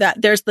this and I do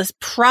that. There's this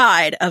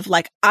pride of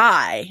like,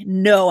 I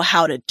know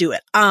how to do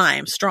it.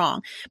 I'm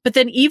strong. But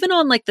then even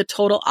on like the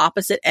total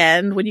opposite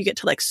end, when you get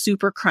to like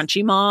super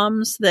crunchy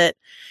moms that,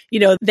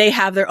 they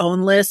have their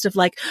own list of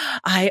like,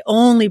 I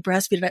only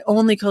breastfeed and I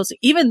only co-sleep.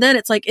 Even then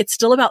it's like, it's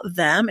still about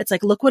them. It's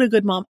like, look what a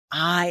good mom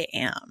I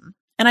am.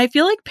 And I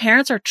feel like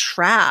parents are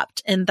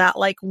trapped in that,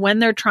 like when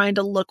they're trying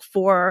to look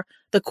for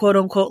the quote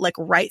unquote, like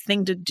right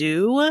thing to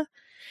do,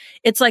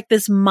 it's like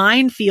this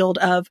minefield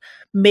of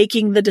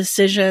making the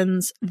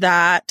decisions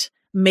that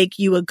make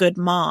you a good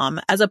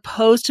mom as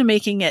opposed to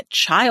making it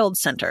child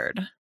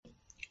centered.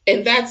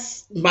 And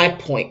that's my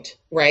point,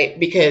 right?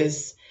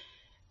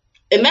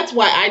 And that's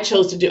why I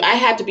chose I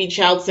had to be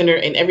child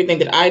centered in everything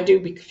that I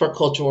do for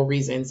cultural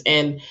reasons.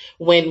 And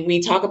when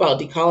we talk about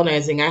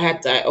decolonizing,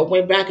 I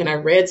went back and I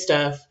read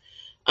stuff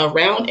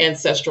around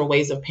ancestral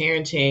ways of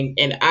parenting,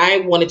 and I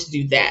wanted to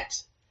do that.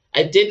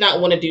 I did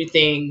not want to do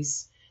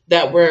things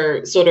that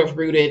were sort of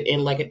rooted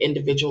in like an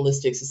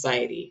individualistic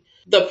society.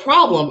 The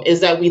problem is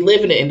that we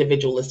live in an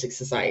individualistic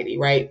society,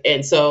 right?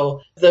 And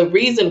so the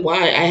reason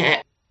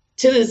why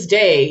to this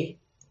day,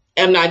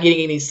 am not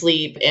getting any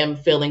sleep, am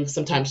feeling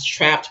sometimes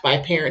trapped by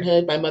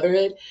parenthood, by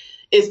motherhood,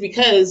 is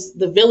because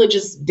the village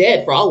is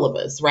dead for all of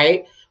us,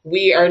 right?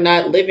 We are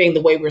not living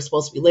the way we're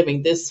supposed to be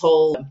living. This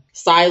whole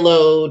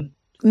siloed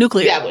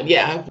nuclear. That one,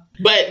 yeah.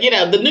 But,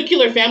 the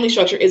nuclear family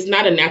structure is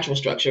not a natural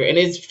structure, and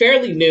it's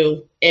fairly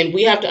new. And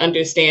we have to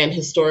understand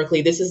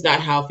historically, this is not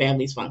how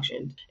families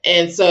functioned.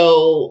 And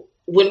so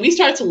when we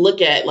start to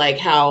look at like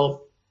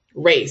how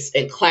race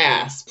and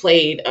class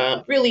played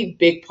a really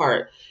big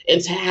part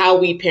into how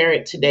we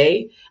parent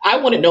today, I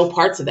wanted no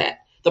parts of that.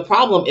 The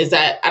problem is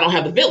that I don't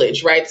have the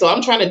village, right? So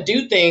I'm trying to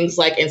do things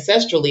like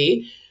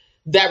ancestrally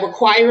that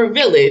require a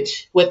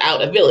village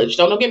without a village.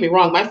 Don't get me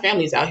wrong. My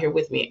family's out here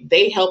with me.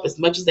 They help as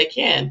much as they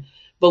can,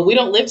 but we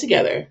don't live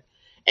together.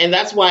 And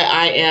that's why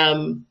I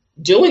am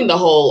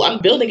I'm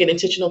building an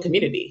intentional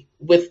community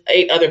with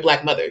 8 other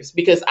Black mothers,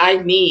 because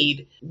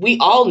we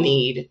all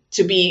need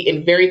to be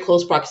in very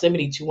close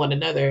proximity to one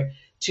another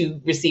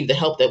to receive the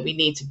help that we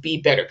need to be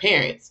better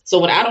parents. So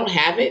when I don't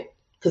have it,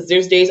 because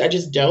there's days I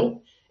just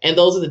don't, and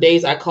those are the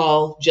days I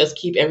call just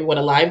keep everyone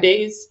alive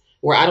days,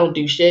 where I don't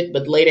do shit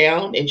but lay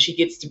down and she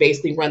gets to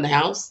basically run the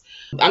house.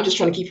 I'm just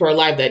trying to keep her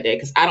alive that day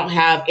because I don't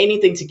have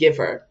anything to give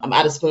her. I'm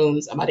out of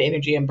spoons. I'm out of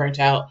energy. I'm burnt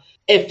out.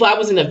 If I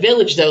was in a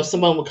village, though,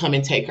 someone would come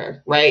and take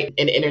her, right?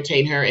 And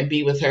entertain her and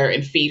be with her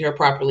and feed her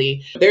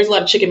properly. There's a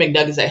lot of chicken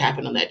McNuggets that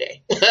happen on that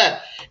day.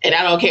 And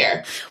I don't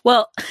care.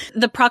 Well,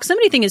 the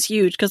proximity thing is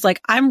huge because like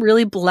I'm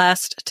really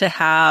blessed to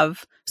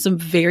have some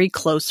very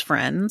close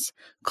friends,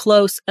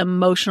 close,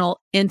 emotional,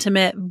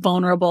 intimate,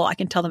 vulnerable. I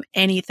can tell them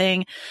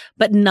anything,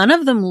 but none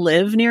of them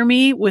live near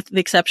me with the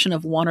exception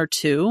of 1 or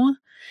 2.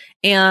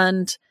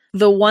 And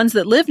the ones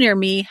that live near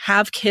me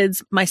have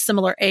kids my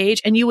similar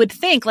age. And you would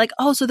think like,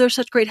 oh, so they're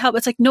such great help.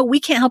 It's like, no, we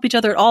can't help each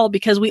other at all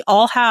because we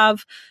all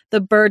have the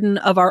burden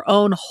of our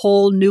own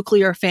whole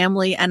nuclear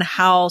family and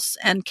house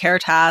and care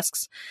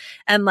tasks.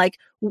 And like,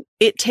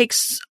 it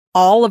takes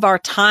all of our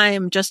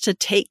time just to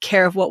take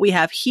care of what we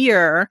have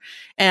here.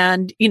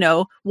 And,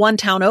 one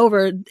town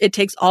over, it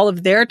takes all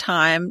of their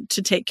time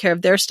to take care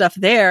of their stuff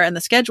there and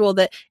the schedule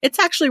that it's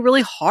actually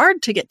really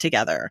hard to get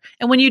together.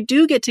 And when you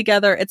do get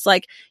together, it's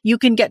like you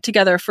can get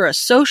together for a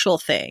social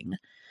thing,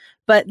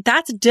 but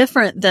that's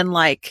different than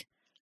like,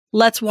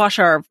 let's wash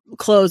our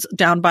clothes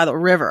down by the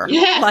river.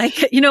 Yeah.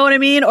 Like, you know what I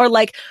mean? Or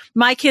like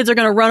my kids are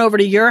going to run over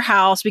to your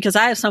house because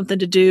I have something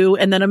to do.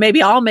 And then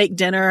maybe I'll make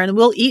dinner and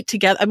we'll eat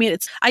together. I mean,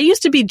 I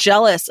used to be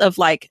jealous of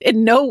like,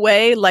 in no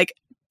way, like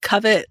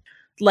covet,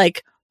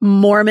 like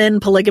Mormon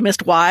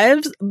polygamist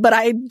wives, but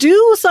I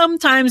do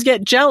sometimes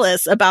get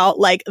jealous about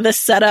like the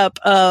setup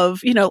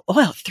of,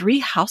 3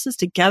 houses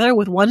together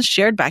with one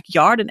shared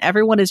backyard and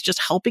everyone is just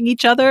helping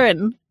each other.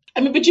 And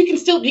but you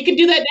can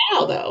do that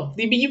now, though.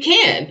 You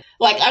can.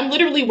 Like, I'm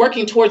literally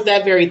working towards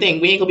that very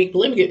thing. We ain't gonna be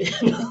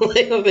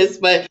polygamous,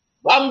 but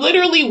I'm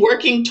literally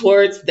working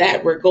towards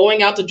that. We're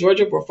going out to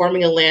Georgia, we're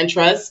forming a land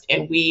trust,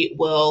 and we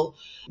will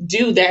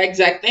do that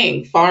exact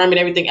thing, farm and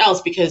everything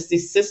else, because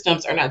these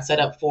systems are not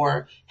set up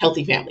for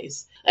healthy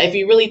families. If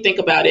you really think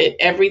about it,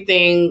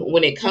 everything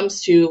when it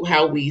comes to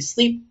how we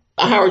sleep,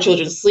 how our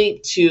children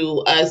sleep,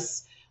 to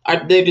us,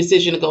 their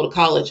decision to go to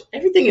college,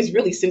 everything is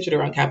really centered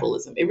around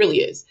capitalism. It really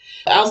is.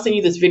 I'll send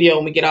you this video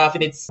when we get off,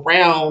 and it's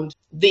around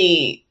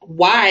the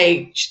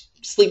why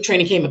sleep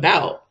training came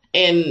about.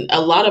 And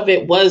a lot of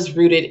it was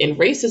rooted in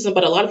racism,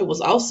 but a lot of it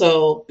was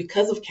also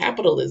because of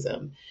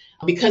capitalism,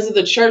 because of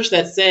the church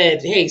that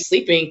said, hey,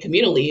 sleeping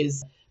communally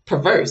is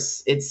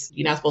perverse.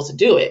 You're not supposed to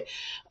do it.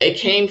 It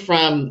came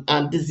from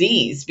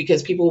disease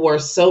because people were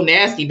so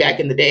nasty back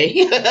in the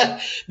day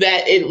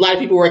that a lot of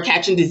people were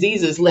catching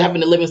diseases,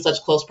 having to live in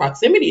such close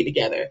proximity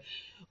together.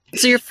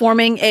 So you're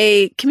forming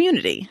a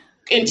community.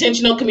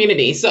 Intentional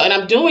community. And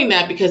I'm doing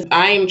that because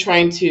I am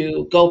trying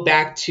to go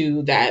back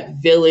to that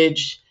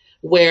village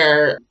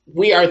where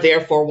we are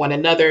there for one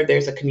another.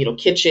 There's a communal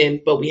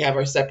kitchen, but we have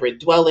our separate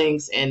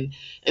dwellings and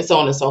so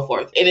on and so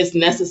forth. And it's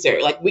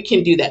necessary. Like we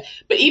can do that.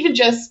 But even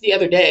just the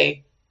other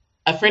day,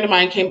 a friend of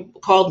mine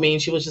called me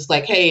and she was just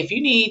like, hey, if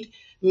you need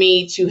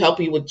me to help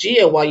you with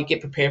Gia while you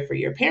get prepared for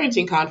your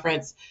parenting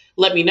conference,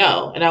 let me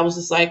know. And I was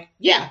just like,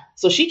 yeah.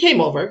 So she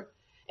came over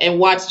and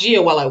watched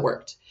Gia while I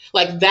worked.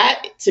 Like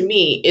that to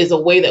me is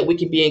a way that we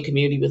can be in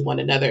community with one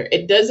another.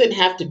 It doesn't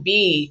have to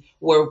be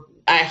where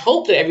I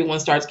hope that everyone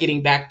starts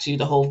getting back to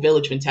the whole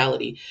village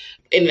mentality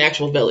in an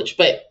actual village.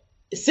 But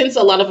since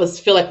a lot of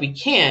us feel like we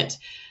can't,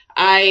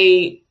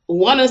 I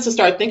want us to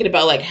start thinking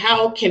about like,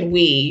 how can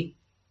we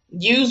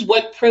use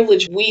what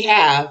privilege we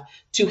have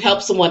to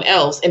help someone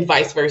else and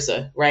vice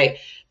versa, right?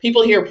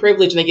 People hear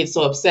privilege and they get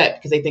so upset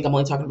because they think I'm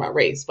only talking about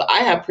race, but I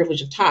have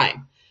privilege of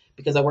time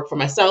because I work for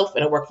myself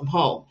and I work from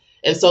home.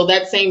 And so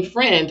that same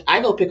friend,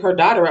 I go pick her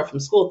daughter up from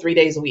school 3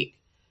 days a week,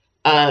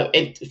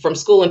 and from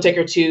school and take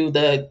her to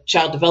the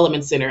child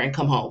development center and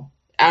come home.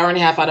 Hour and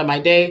a half out of my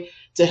day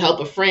to help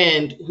a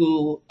friend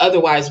who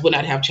otherwise would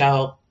not have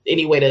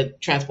any way to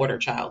transport her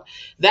child.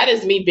 That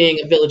is me being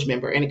a village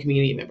member and a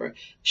community member.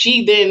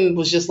 She then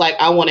was just like,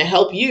 I want to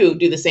help you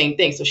do the same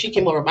thing. So she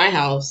came over to my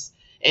house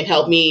and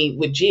helped me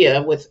with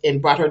Gia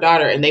and brought her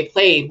daughter and they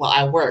played while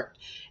I worked.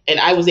 and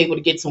I was able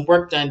to get some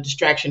work done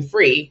distraction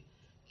free,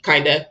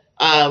 kind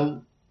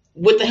of,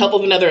 with the help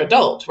of another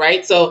adult,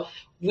 right? So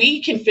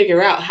we can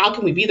figure out how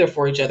can we be there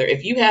for each other.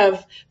 If you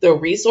have the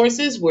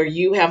resources where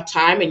you have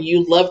time and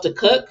you love to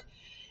cook,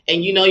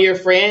 and you know your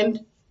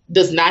friend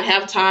does not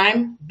have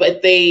time,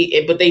 but they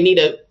need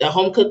a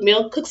home cooked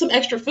meal, cook some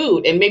extra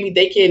food, and maybe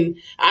they can,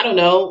 I don't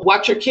know,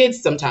 watch your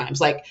kids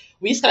sometimes. Like,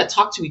 we just got to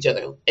talk to each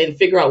other and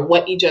figure out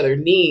what each other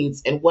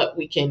needs and what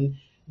we can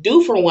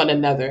do for one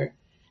another,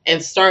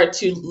 and start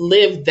to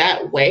live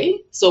that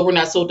way, so we're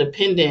not so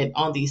dependent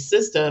on these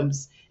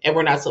systems and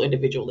we're not so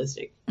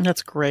individualistic.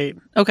 That's great.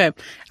 Okay.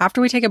 After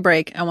we take a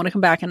break, I want to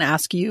come back and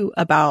ask you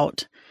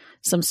about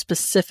some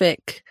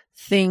specific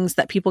things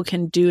that people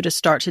can do to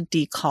start to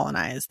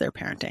decolonize their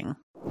parenting.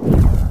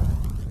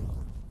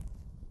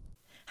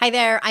 Hi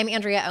there, I'm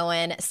Andrea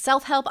Owen,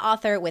 self-help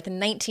author with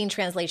 19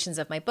 translations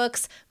of my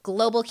books,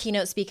 global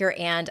keynote speaker,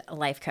 and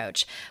life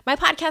coach. My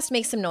podcast,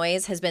 Make Some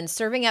Noise, has been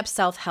serving up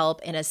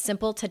self-help in a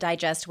simple to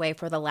digest way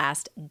for the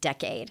last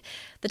decade.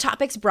 The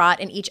topics brought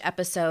in each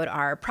episode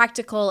are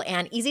practical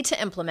and easy to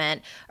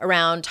implement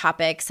around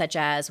topics such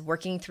as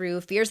working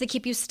through fears that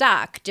keep you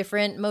stuck,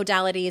 different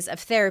modalities of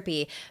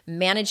therapy,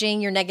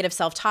 managing your negative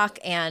self-talk,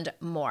 and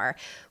more.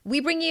 We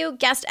bring you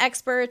guest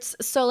experts,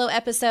 solo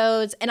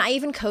episodes, and I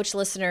even coach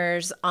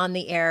listeners on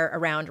the air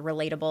around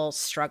relatable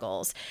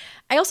struggles.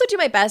 I also do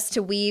my best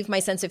to weave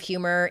my sense of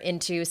humor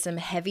into some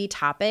heavy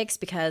topics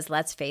because,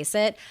 let's face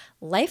it,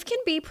 life can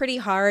be pretty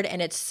hard, and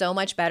it's so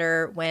much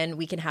better when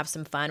we can have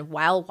some fun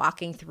while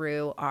walking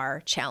through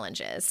our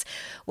challenges.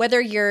 Whether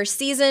you're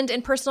seasoned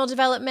in personal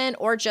development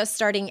or just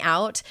starting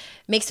out,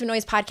 Make Some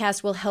Noise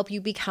podcast will help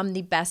you become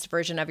the best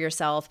version of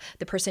yourself,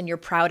 the person you're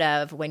proud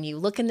of when you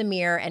look in the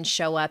mirror and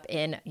show up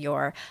in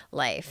your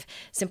life.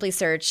 Simply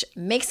search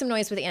Make Some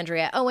Noise with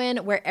Andrea Owen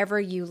wherever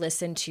you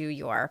listen to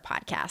your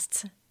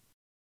podcasts.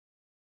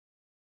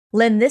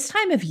 Lynn, this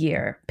time of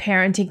year,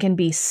 parenting can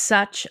be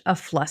such a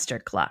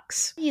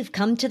flusterclux. You've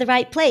come to the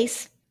right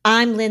place.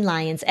 I'm Lynn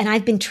Lyons, and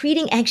I've been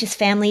treating anxious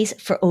families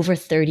for over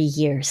 30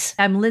 years.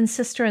 I'm Lynn's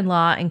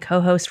sister-in-law and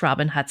co-host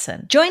Robin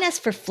Hudson. Join us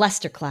for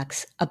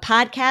Flusterclux, a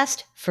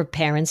podcast for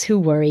parents who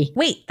worry.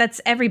 Wait, that's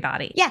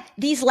everybody. Yeah,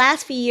 these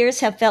last few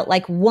years have felt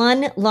like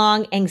one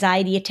long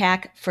anxiety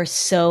attack for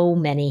so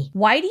many.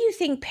 Why do you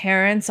think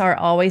parents are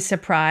always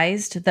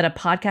surprised that a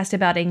podcast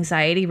about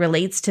anxiety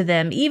relates to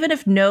them, even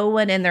if no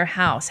one in their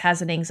house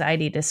has an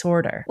anxiety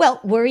disorder?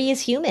 Well, worry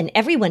is human.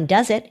 Everyone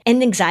does it,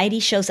 and anxiety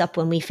shows up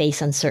when we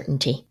face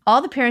uncertainty.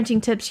 All the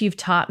parenting tips you've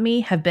taught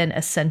me have been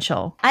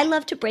essential. I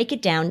love to break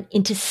it down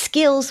into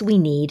skills we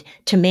need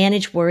to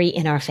manage worry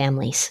in our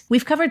families.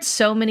 We've covered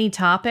so many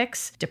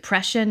topics: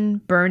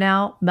 depression,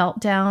 burnout,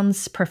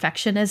 meltdowns,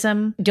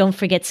 perfectionism. Don't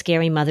forget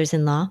scary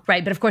mothers-in-law.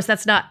 Right, but of course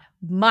that's not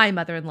my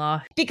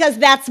mother-in-law. Because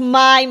that's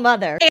my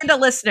mother. And a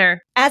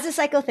listener. As a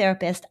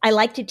psychotherapist, I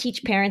like to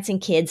teach parents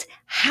and kids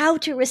how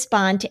to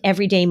respond to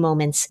everyday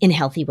moments in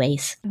healthy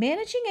ways.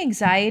 Managing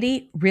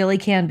anxiety really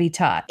can be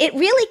taught. It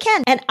really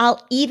can. And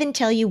I'll even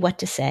tell you what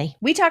to say.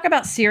 We talk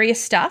about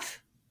serious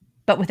stuff,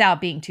 but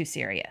without being too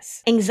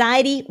serious.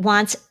 Anxiety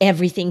wants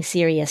everything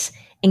serious.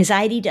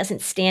 Anxiety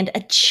doesn't stand a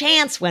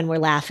chance when we're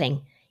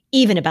laughing,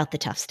 even about the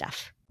tough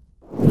stuff.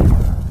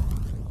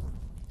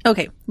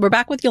 Okay, we're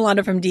back with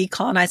Yolanda from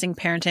Decolonizing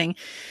Parenting.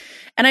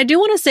 And I do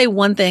want to say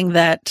one thing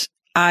that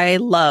I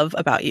love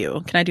about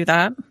you. Can I do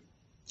that?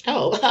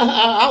 Oh,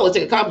 I will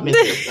take a compliment.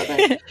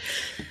 Okay.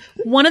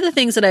 One of the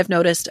things that I've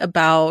noticed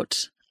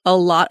about a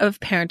lot of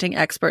parenting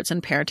experts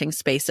and parenting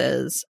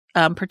spaces,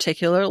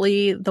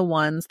 particularly the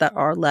ones that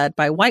are led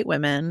by white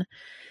women,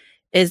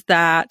 is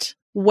that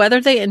whether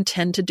they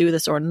intend to do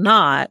this or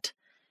not,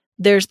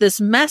 there's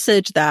this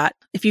message that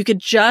if you could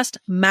just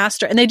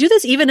master, and they do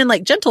this even in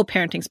like gentle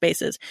parenting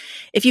spaces,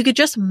 if you could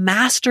just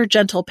master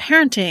gentle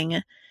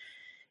parenting,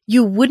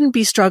 you wouldn't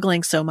be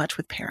struggling so much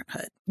with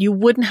parenthood. You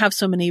wouldn't have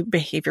so many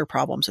behavior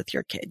problems with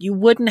your kid. You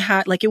wouldn't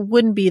have, like, it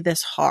wouldn't be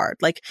this hard.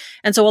 Like,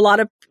 and so a lot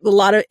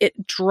of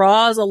it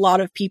draws a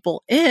lot of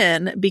people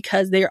in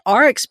because they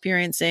are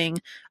experiencing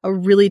a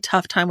really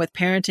tough time with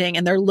parenting,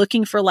 and they're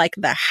looking for like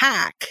the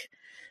hack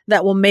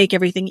that will make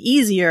everything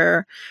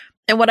easier.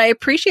 And what I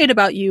appreciate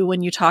about you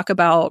when you talk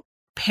about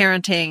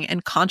parenting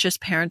and conscious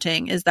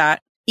parenting is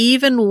that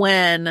even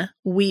when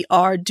we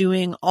are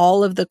doing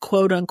all of the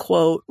quote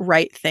unquote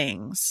right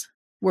things,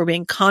 we're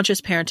being conscious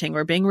parenting,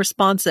 we're being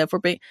responsive,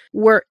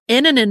 we're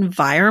in an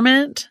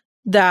environment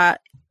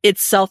that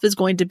itself is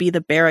going to be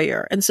the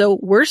barrier. And so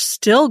we're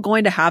still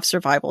going to have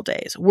survival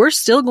days. We're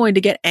still going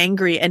to get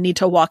angry and need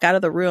to walk out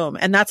of the room.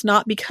 And that's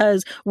not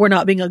because we're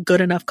not being a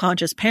good enough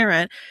conscious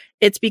parent.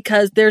 It's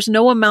because there's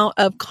no amount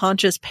of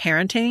conscious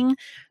parenting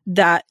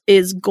that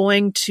is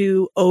going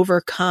to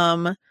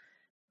overcome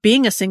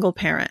being a single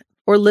parent,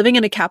 or living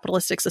in a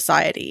capitalistic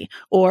society,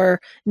 or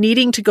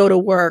needing to go to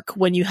work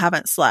when you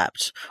haven't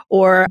slept,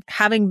 or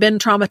having been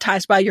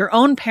traumatized by your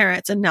own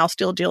parents and now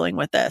still dealing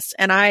with this.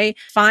 And I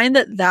find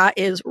that that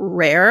is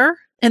rare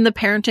in the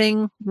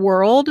parenting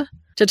world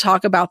to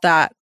talk about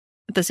that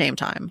at the same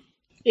time.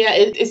 Yeah,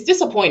 it's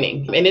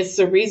disappointing. And it's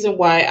the reason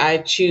why I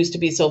choose to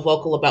be so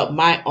vocal about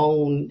my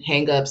own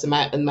hangups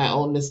and my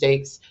own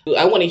mistakes.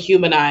 I want to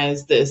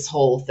humanize this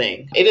whole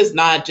thing. It is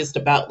not just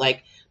about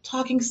like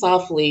talking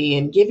softly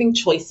and giving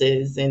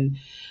choices and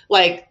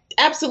like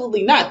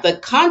absolutely not. The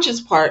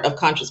conscious part of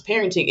conscious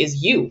parenting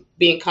is you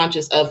being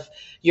conscious of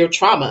your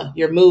trauma,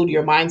 your mood,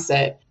 your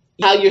mindset,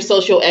 how your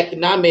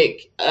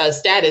socioeconomic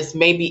status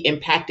may be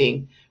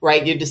impacting,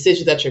 right, your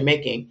decisions that you're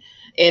making.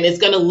 And it's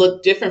going to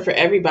look different for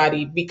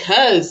everybody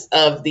because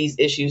of these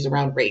issues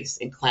around race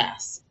and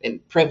class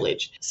and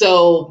privilege.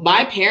 So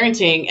my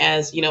parenting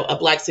as, a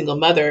Black single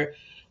mother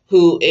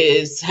who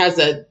has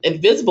an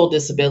invisible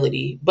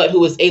disability, but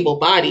who is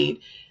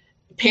able-bodied,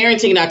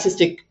 parenting an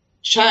autistic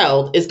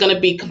child is going to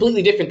be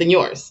completely different than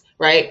yours,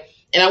 right?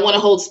 And I want to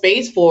hold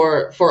space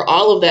for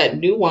all of that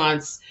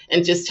nuance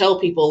and just tell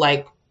people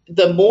like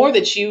the more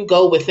that you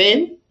go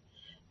within,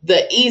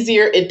 the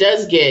easier it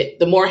does get,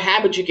 the more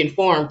habits you can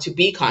form to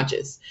be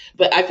conscious.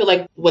 But I feel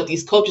like what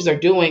these coaches are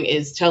doing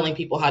is telling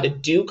people how to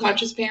do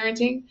conscious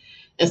parenting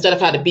instead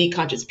of how to be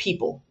conscious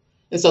people.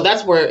 And so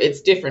that's where it's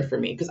different for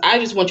me, because I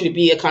just want you to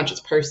be a conscious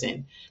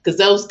person, because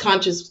those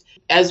conscious,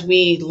 as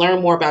we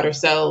learn more about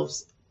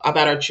ourselves,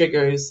 about our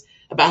triggers,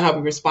 about how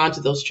we respond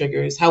to those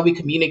triggers, how we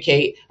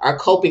communicate, our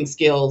coping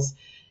skills,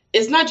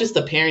 it's not just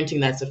the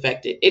parenting that's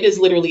affected. It is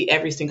literally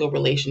every single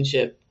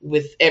relationship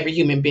with every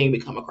human being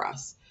we come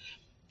across.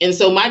 And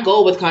so my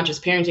goal with conscious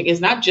parenting is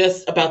not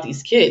just about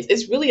these kids.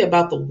 It's really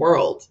about the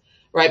world,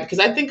 right? Because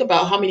I think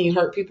about how many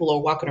hurt people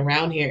are walking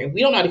around here and we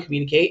don't know how to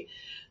communicate.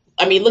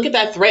 I mean, look at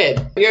that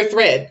thread, your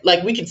thread.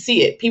 Like we can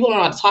see it. People don't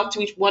know how to talk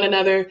to one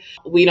another.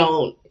 We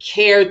don't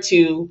care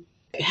to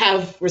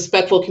have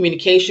respectful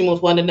communication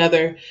with one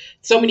another.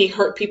 So many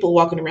hurt people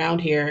walking around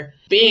here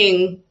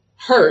being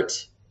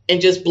hurt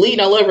and just bleeding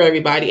all over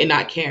everybody and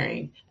not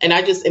caring. And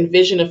I just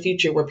envision a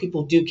future where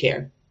people do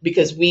care,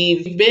 because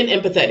we've been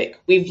empathetic.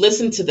 We've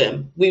listened to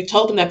them. We've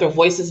told them that their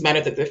voices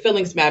matter, that their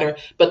feelings matter,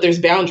 but there's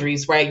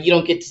boundaries, right? You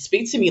don't get to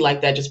speak to me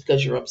like that just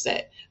because you're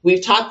upset.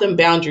 We've taught them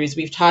boundaries.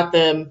 We've taught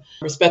them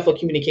respectful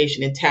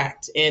communication and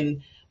tact.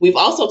 And we've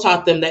also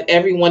taught them that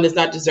everyone is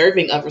not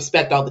deserving of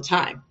respect all the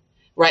time,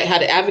 right? How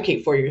to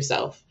advocate for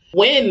yourself,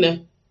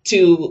 when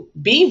to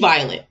be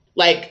violent.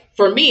 Like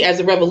for me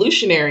as a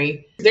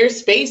revolutionary, there's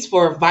space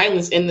for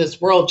violence in this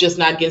world, just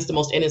not against the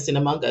most innocent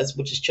among us,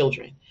 which is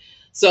children.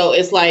 So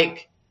it's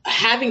like,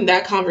 having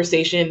that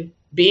conversation,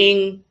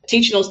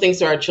 teaching those things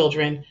to our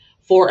children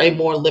for a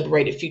more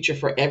liberated future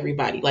for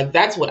everybody. Like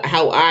that's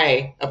how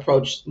I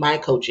approach my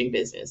coaching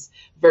business,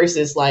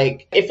 versus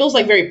like, it feels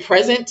like very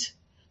present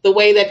the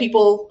way that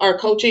people are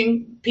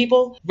coaching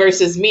people,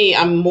 versus me,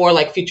 I'm more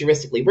like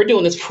futuristically. We're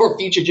doing this for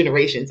future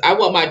generations. I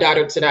want my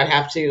daughter to not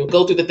have to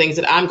go through the things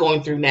that I'm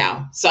going through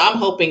now. So I'm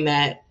hoping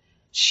that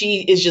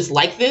she is just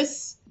like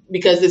this,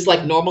 because it's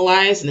like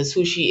normalized and it's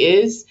who she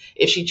is.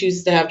 If she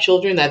chooses to have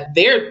children,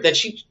 that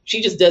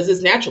she just does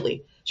this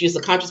naturally. She's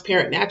a conscious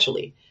parent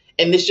naturally.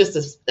 And it's just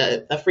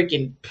a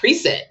freaking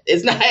preset.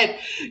 It's not,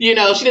 she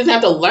doesn't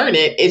have to learn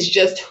it. It's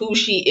just who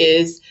she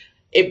is.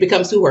 It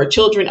becomes who her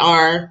children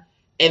are.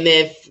 And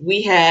if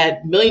we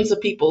had millions of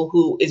people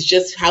who is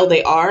just how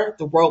they are,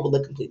 the world would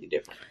look completely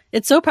different.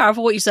 It's so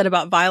powerful what you said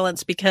about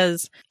violence,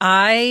 because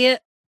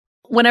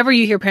whenever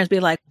you hear parents be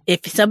like,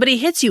 if somebody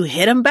hits you,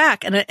 hit them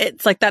back. And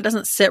it's like, that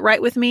doesn't sit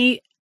right with me.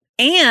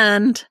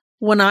 And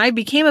when I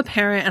became a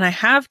parent and I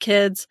have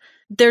kids,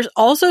 there's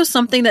also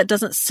something that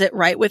doesn't sit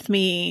right with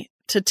me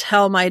to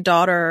tell my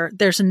daughter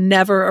there's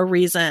never a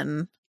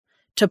reason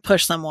to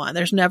push someone.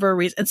 There's never a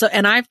reason.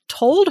 And I've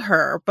told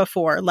her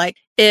before, like,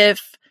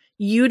 if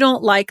you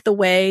don't like the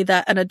way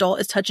that an adult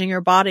is touching your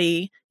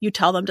body, you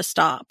tell them to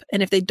stop.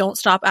 And if they don't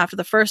stop after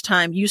the first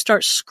time, you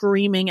start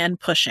screaming and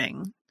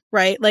pushing.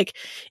 Right? Like,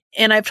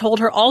 and I've told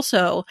her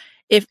also,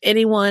 if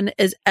anyone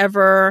is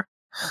ever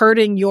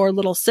hurting your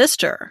little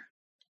sister,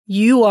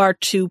 you are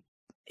to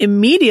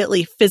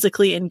immediately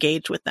physically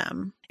engage with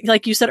them.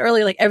 Like you said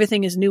earlier, like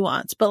everything is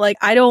nuanced, but like,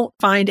 I don't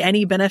find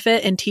any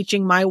benefit in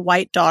teaching my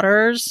white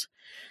daughters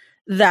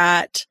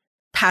that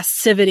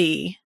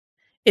passivity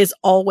is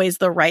always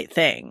the right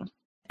thing.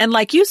 And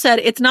like you said,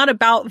 it's not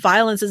about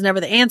violence is never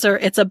the answer.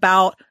 It's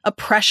about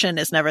oppression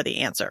is never the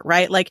answer,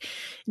 right? Like,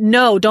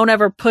 no, don't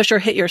ever push or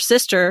hit your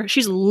sister.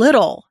 She's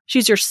little.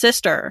 She's your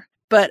sister.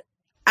 But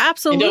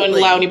absolutely. And don't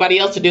allow anybody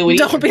else to do it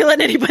either. Don't be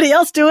letting anybody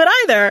else do it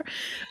either.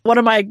 One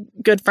of my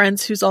good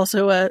friends who's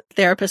also a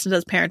therapist and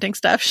does parenting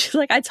stuff, she's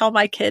like, I tell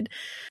my kid,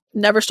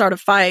 never start a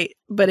fight,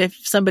 but if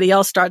somebody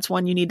else starts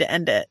one, you need to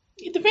end it.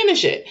 You need to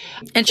finish it.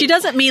 And she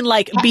doesn't mean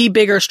like be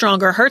bigger,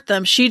 stronger, hurt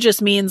them. She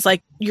just means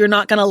like you're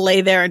not going to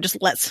lay there and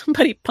just let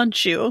somebody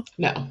punch you.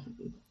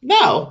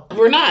 No,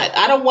 we're not.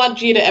 I don't want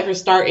Gia to ever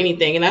start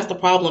anything. And that's the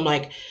problem.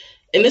 Like,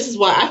 and this is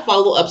why I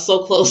follow up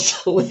so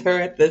close with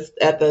her at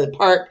the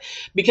park,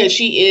 because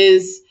she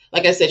is,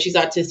 like I said, she's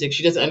autistic.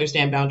 She doesn't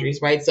understand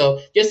boundaries, right? So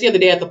just the other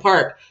day at the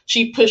park,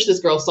 she pushed this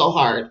girl so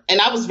hard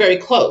and I was very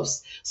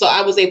close. So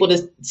I was able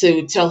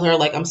to tell her,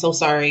 like, I'm so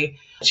sorry.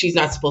 She's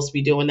not supposed to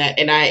be doing that.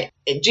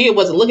 And Gia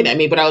wasn't looking at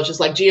me, but I was just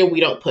like, Gia, we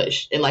don't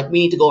push. And like, we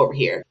need to go over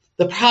here.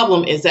 The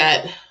problem is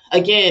that,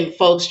 again,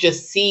 folks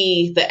just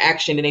see the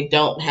action and they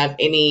don't have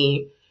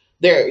any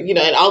there,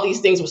 and all these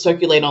things will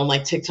circulate on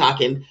like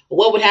TikTok. And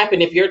what would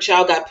happen if your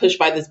child got pushed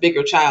by this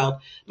bigger child?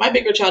 My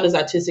bigger child is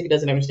autistic and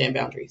doesn't understand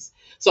boundaries.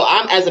 So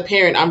as a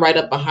parent, I'm right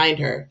up behind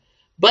her.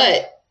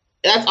 But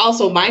that's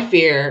also my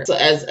fear. So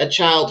as a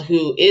child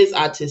who is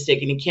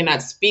autistic and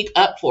cannot speak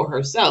up for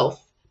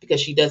herself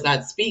because she does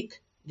not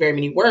speak very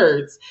many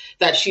words,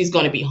 that she's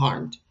going to be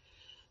harmed.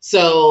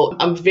 So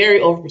I'm very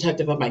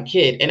overprotective of my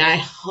kid, and I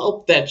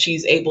hope that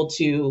she's able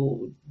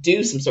to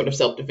do some sort of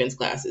self-defense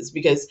classes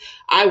because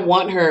I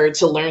want her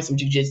to learn some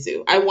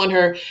jujitsu. I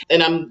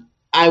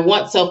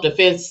want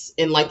self-defense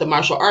in like the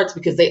martial arts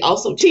because they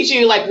also teach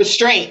you like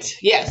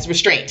restraint. Yes,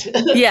 restraint.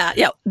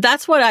 Yeah.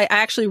 That's what I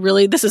actually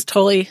really, this is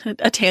totally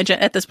a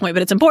tangent at this point,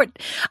 but it's important.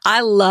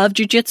 I love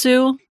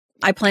jujitsu.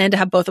 I plan to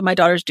have both of my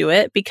daughters do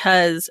it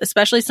because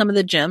especially some of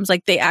the gyms,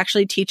 like they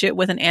actually teach it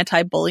with an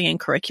anti-bullying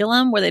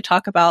curriculum where they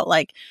talk about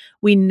like,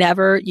 we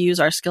never use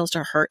our skills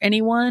to hurt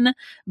anyone.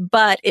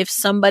 But if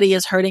somebody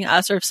is hurting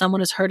us or if someone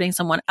is hurting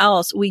someone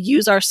else, we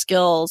use our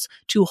skills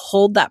to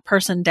hold that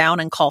person down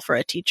and call for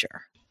a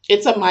teacher.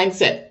 It's a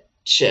mindset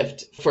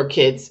shift for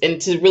kids,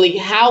 and to really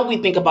how we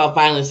think about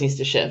violence needs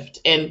to shift.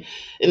 And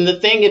the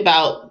thing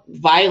about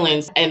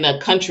violence in a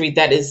country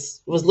that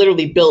was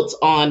literally built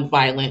on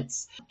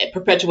violence, it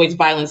perpetuates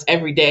violence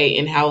every day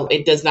in how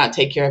it does not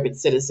take care of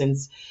its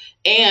citizens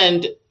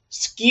and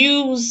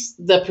skews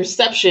the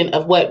perception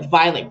of what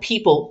violent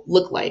people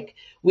look like.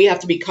 We have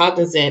to be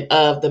cognizant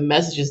of the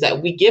messages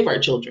that we give our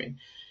children,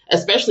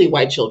 especially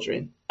white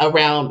children,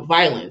 around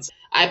violence.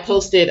 I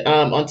posted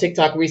on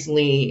TikTok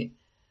recently,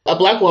 a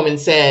Black woman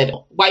said,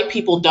 white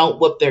people don't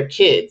whoop their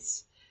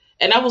kids.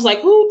 And I was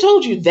like, who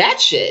told you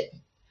that shit?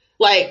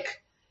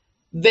 Like,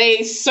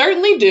 they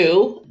certainly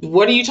do.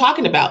 What are you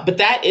talking about? But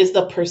that is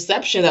the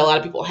perception that a lot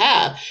of people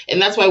have.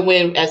 And that's why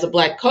when, as a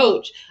Black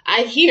coach,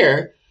 I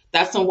hear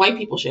that's some white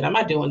people shit. I'm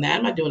not doing that.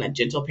 I'm not doing that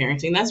gentle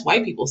parenting. That's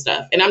white people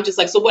stuff. And I'm just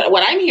like, so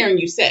what I'm hearing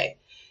you say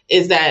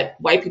is that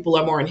white people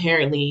are more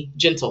inherently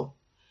gentle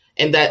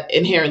and that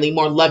inherently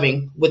more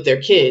loving with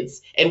their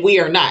kids. And we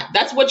are not.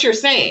 That's what you're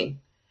saying.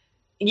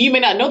 You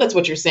may not know that's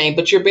what you're saying,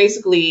 but you're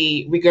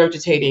basically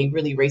regurgitating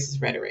really racist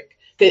rhetoric.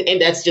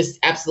 And that's just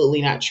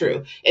absolutely not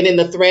true. And then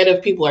the thread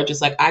of people are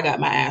just like, I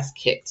got my ass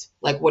kicked.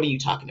 Like, what are you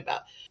talking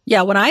about?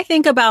 Yeah. When I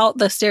think about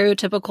the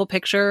stereotypical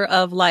picture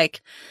of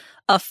like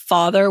a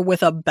father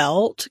with a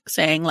belt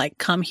saying like,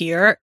 come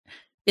here,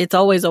 it's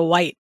always a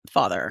white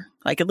father.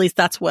 Like, at least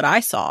that's what I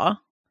saw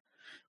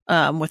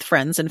with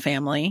friends and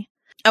family.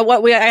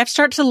 I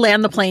start to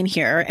land the plane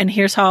here, and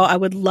here's how I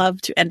would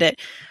love to end it.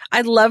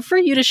 I'd love for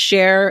you to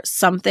share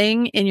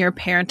something in your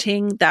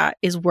parenting that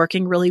is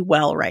working really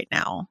well right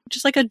now.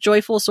 Just like a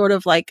joyful sort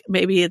of like,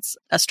 maybe it's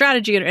a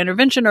strategy or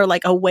intervention or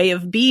like a way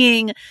of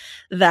being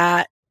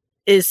that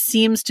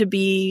seems to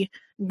be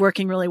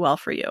working really well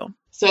for you.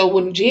 So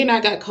when G and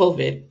I got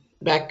COVID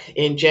back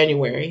in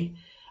January,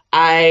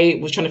 I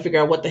was trying to figure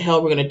out what the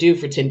hell we're going to do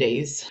for 10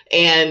 days.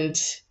 And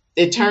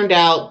it turned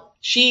out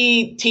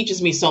she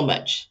teaches me so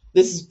much.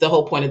 This is the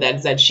whole point of that,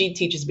 is that she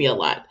teaches me a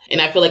lot. And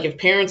I feel like if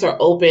parents are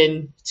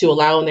open to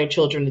allowing their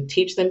children to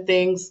teach them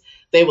things,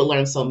 they would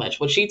learn so much.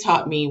 What she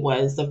taught me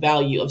was the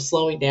value of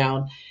slowing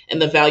down and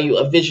the value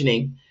of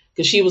visioning.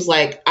 Because she was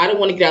like, I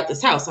don't want to get out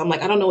this house. I'm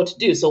like, I don't know what to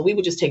do. So we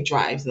would just take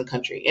drives in the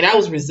country. And I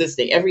was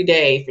resisting every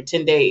day for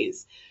 10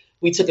 days.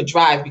 We took a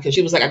drive because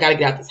she was like, I got to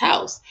get out this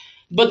house.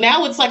 But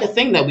now it's like a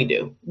thing that we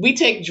do. We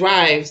take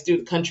drives through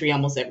the country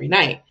almost every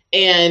night.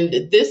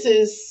 And this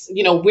is,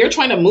 we're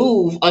trying to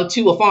move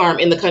onto a farm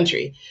in the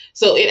country.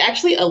 So it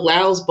actually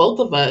allows both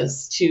of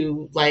us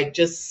to like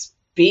just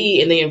be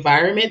in the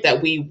environment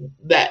that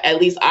at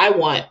least I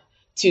want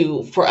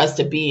for us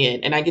to be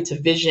in. And I get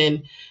to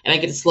vision and I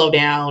get to slow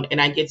down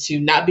and I get to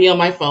not be on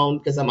my phone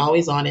because I'm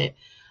always on it.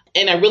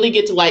 And I really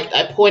get to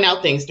I point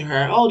out things to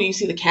her. Oh, do you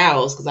see the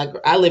cows? Because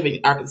I live in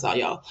Arkansas,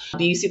 y'all.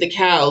 Do you see the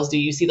cows? Do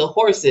you see the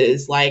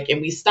horses?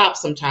 And we stop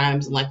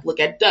sometimes and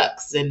look at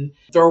ducks and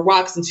throw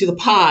rocks into the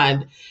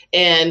pond.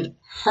 And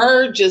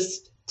her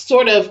just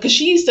sort of, because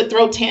she used to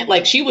throw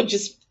she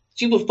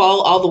would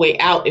fall all the way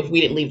out if we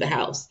didn't leave the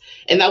house.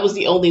 And that was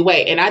the only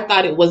way. And I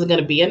thought it wasn't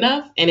going to be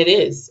enough. And it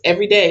is.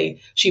 Every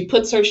day she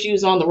puts her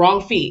shoes on the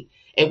wrong feet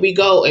and we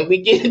go and we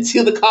get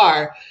into the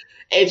car.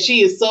 And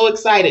she is so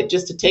excited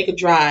just to take a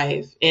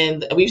drive.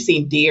 And we've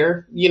seen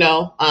deer,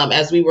 I'm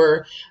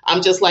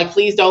just like,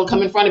 please don't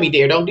come in front of me,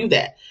 deer. Don't do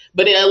that.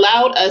 But it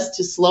allowed us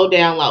to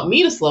allowed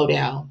me to slow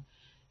down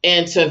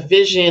and to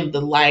vision the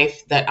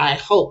life that I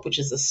hope, which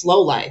is a slow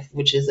life,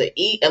 which is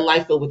a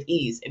life filled with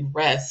ease and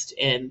rest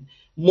and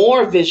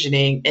more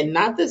visioning, and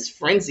not this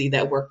frenzy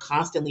that we're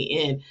constantly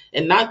in,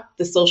 and not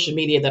the social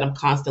media that I'm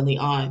constantly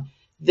on.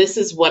 This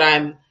is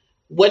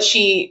what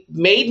she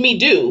made me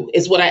do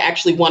is what I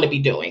actually want to be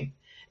doing.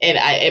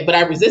 But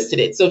I resisted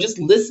it. So just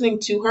listening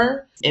to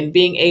her and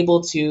being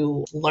able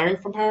to learn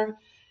from her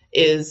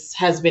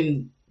has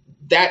been,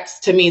 that's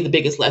to me the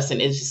biggest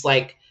lesson, is just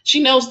like,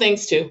 she knows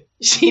things too.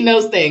 She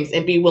knows things,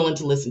 and be willing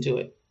to listen to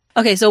it.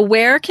 Okay, so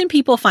where can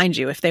people find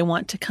you if they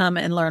want to come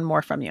and learn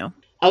more from you?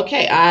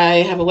 Okay,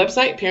 I have a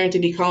website,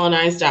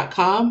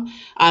 parentingdecolonize.com.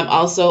 I'm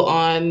also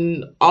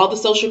on all the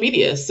social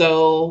media.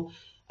 So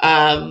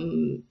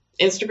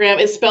Instagram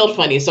is spelled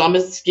funny, so I'm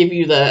just give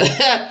you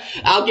the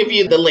I'll give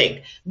you the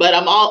link. But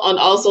I'm all on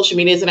all social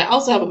medias, and I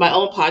also have my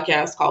own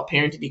podcast called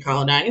Parenting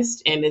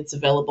Decolonized, and it's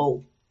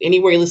available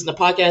anywhere you listen to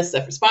podcasts,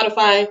 except for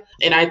Spotify.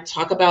 And I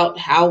talk about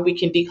how we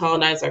can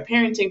decolonize our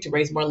parenting to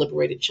raise more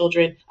liberated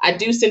children. I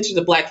do center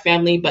the Black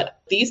family, but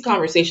these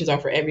conversations are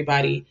for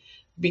everybody.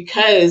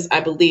 Because I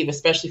believe,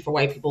 especially for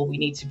white people,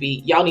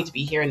 y'all need to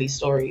be hearing these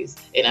stories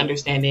and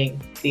understanding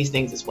these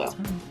things as well.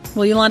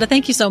 Well, Yolanda,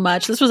 thank you so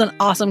much. This was an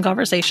awesome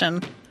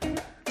conversation.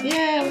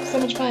 Yeah, it was so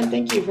much fun.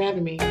 Thank you for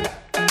having me.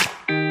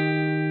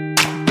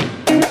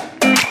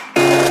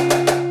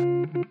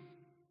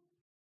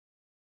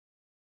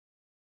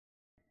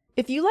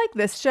 If you like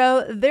this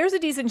show, there's a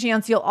decent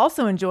chance you'll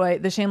also enjoy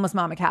the Shameless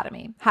Mom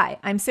Academy. Hi,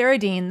 I'm Sarah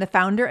Dean, the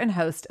founder and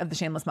host of the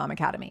Shameless Mom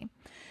Academy.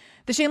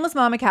 The Shameless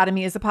Mom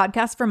Academy is a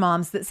podcast for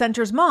moms that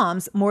centers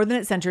moms more than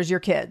it centers your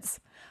kids.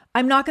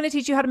 I'm not going to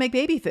teach you how to make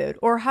baby food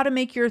or how to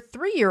make your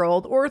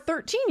 3-year-old or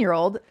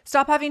 13-year-old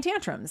stop having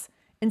tantrums.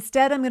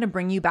 Instead, I'm going to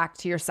bring you back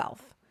to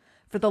yourself.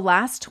 For the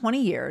last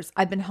 20 years,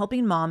 I've been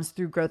helping moms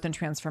through growth and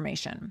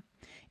transformation.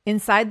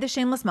 Inside the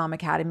Shameless Mom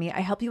Academy,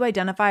 I help you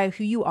identify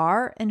who you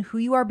are and who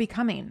you are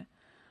becoming.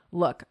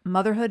 Look,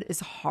 motherhood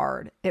is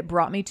hard. It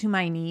brought me to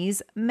my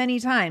knees many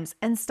times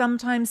and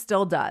sometimes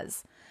still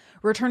does.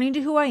 Returning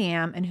to who I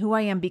am and who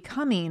I am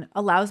becoming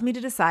allows me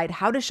to decide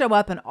how to show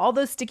up in all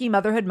those sticky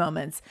motherhood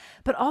moments,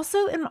 but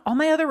also in all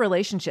my other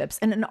relationships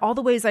and in all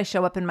the ways I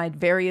show up in my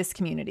various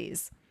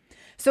communities.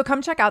 So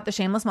come check out the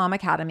Shameless Mom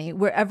Academy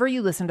wherever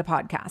you listen to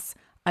podcasts.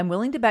 I'm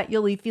willing to bet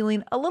you'll leave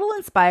feeling a little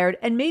inspired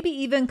and maybe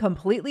even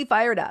completely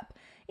fired up.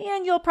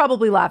 And you'll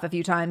probably laugh a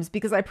few times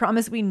because I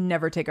promise we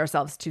never take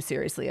ourselves too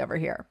seriously over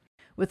here.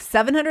 With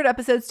 700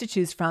 episodes to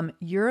choose from,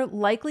 you're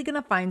likely going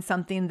to find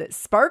something that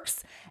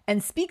sparks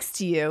and speaks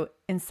to you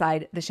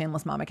inside the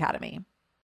Shameless Mom Academy.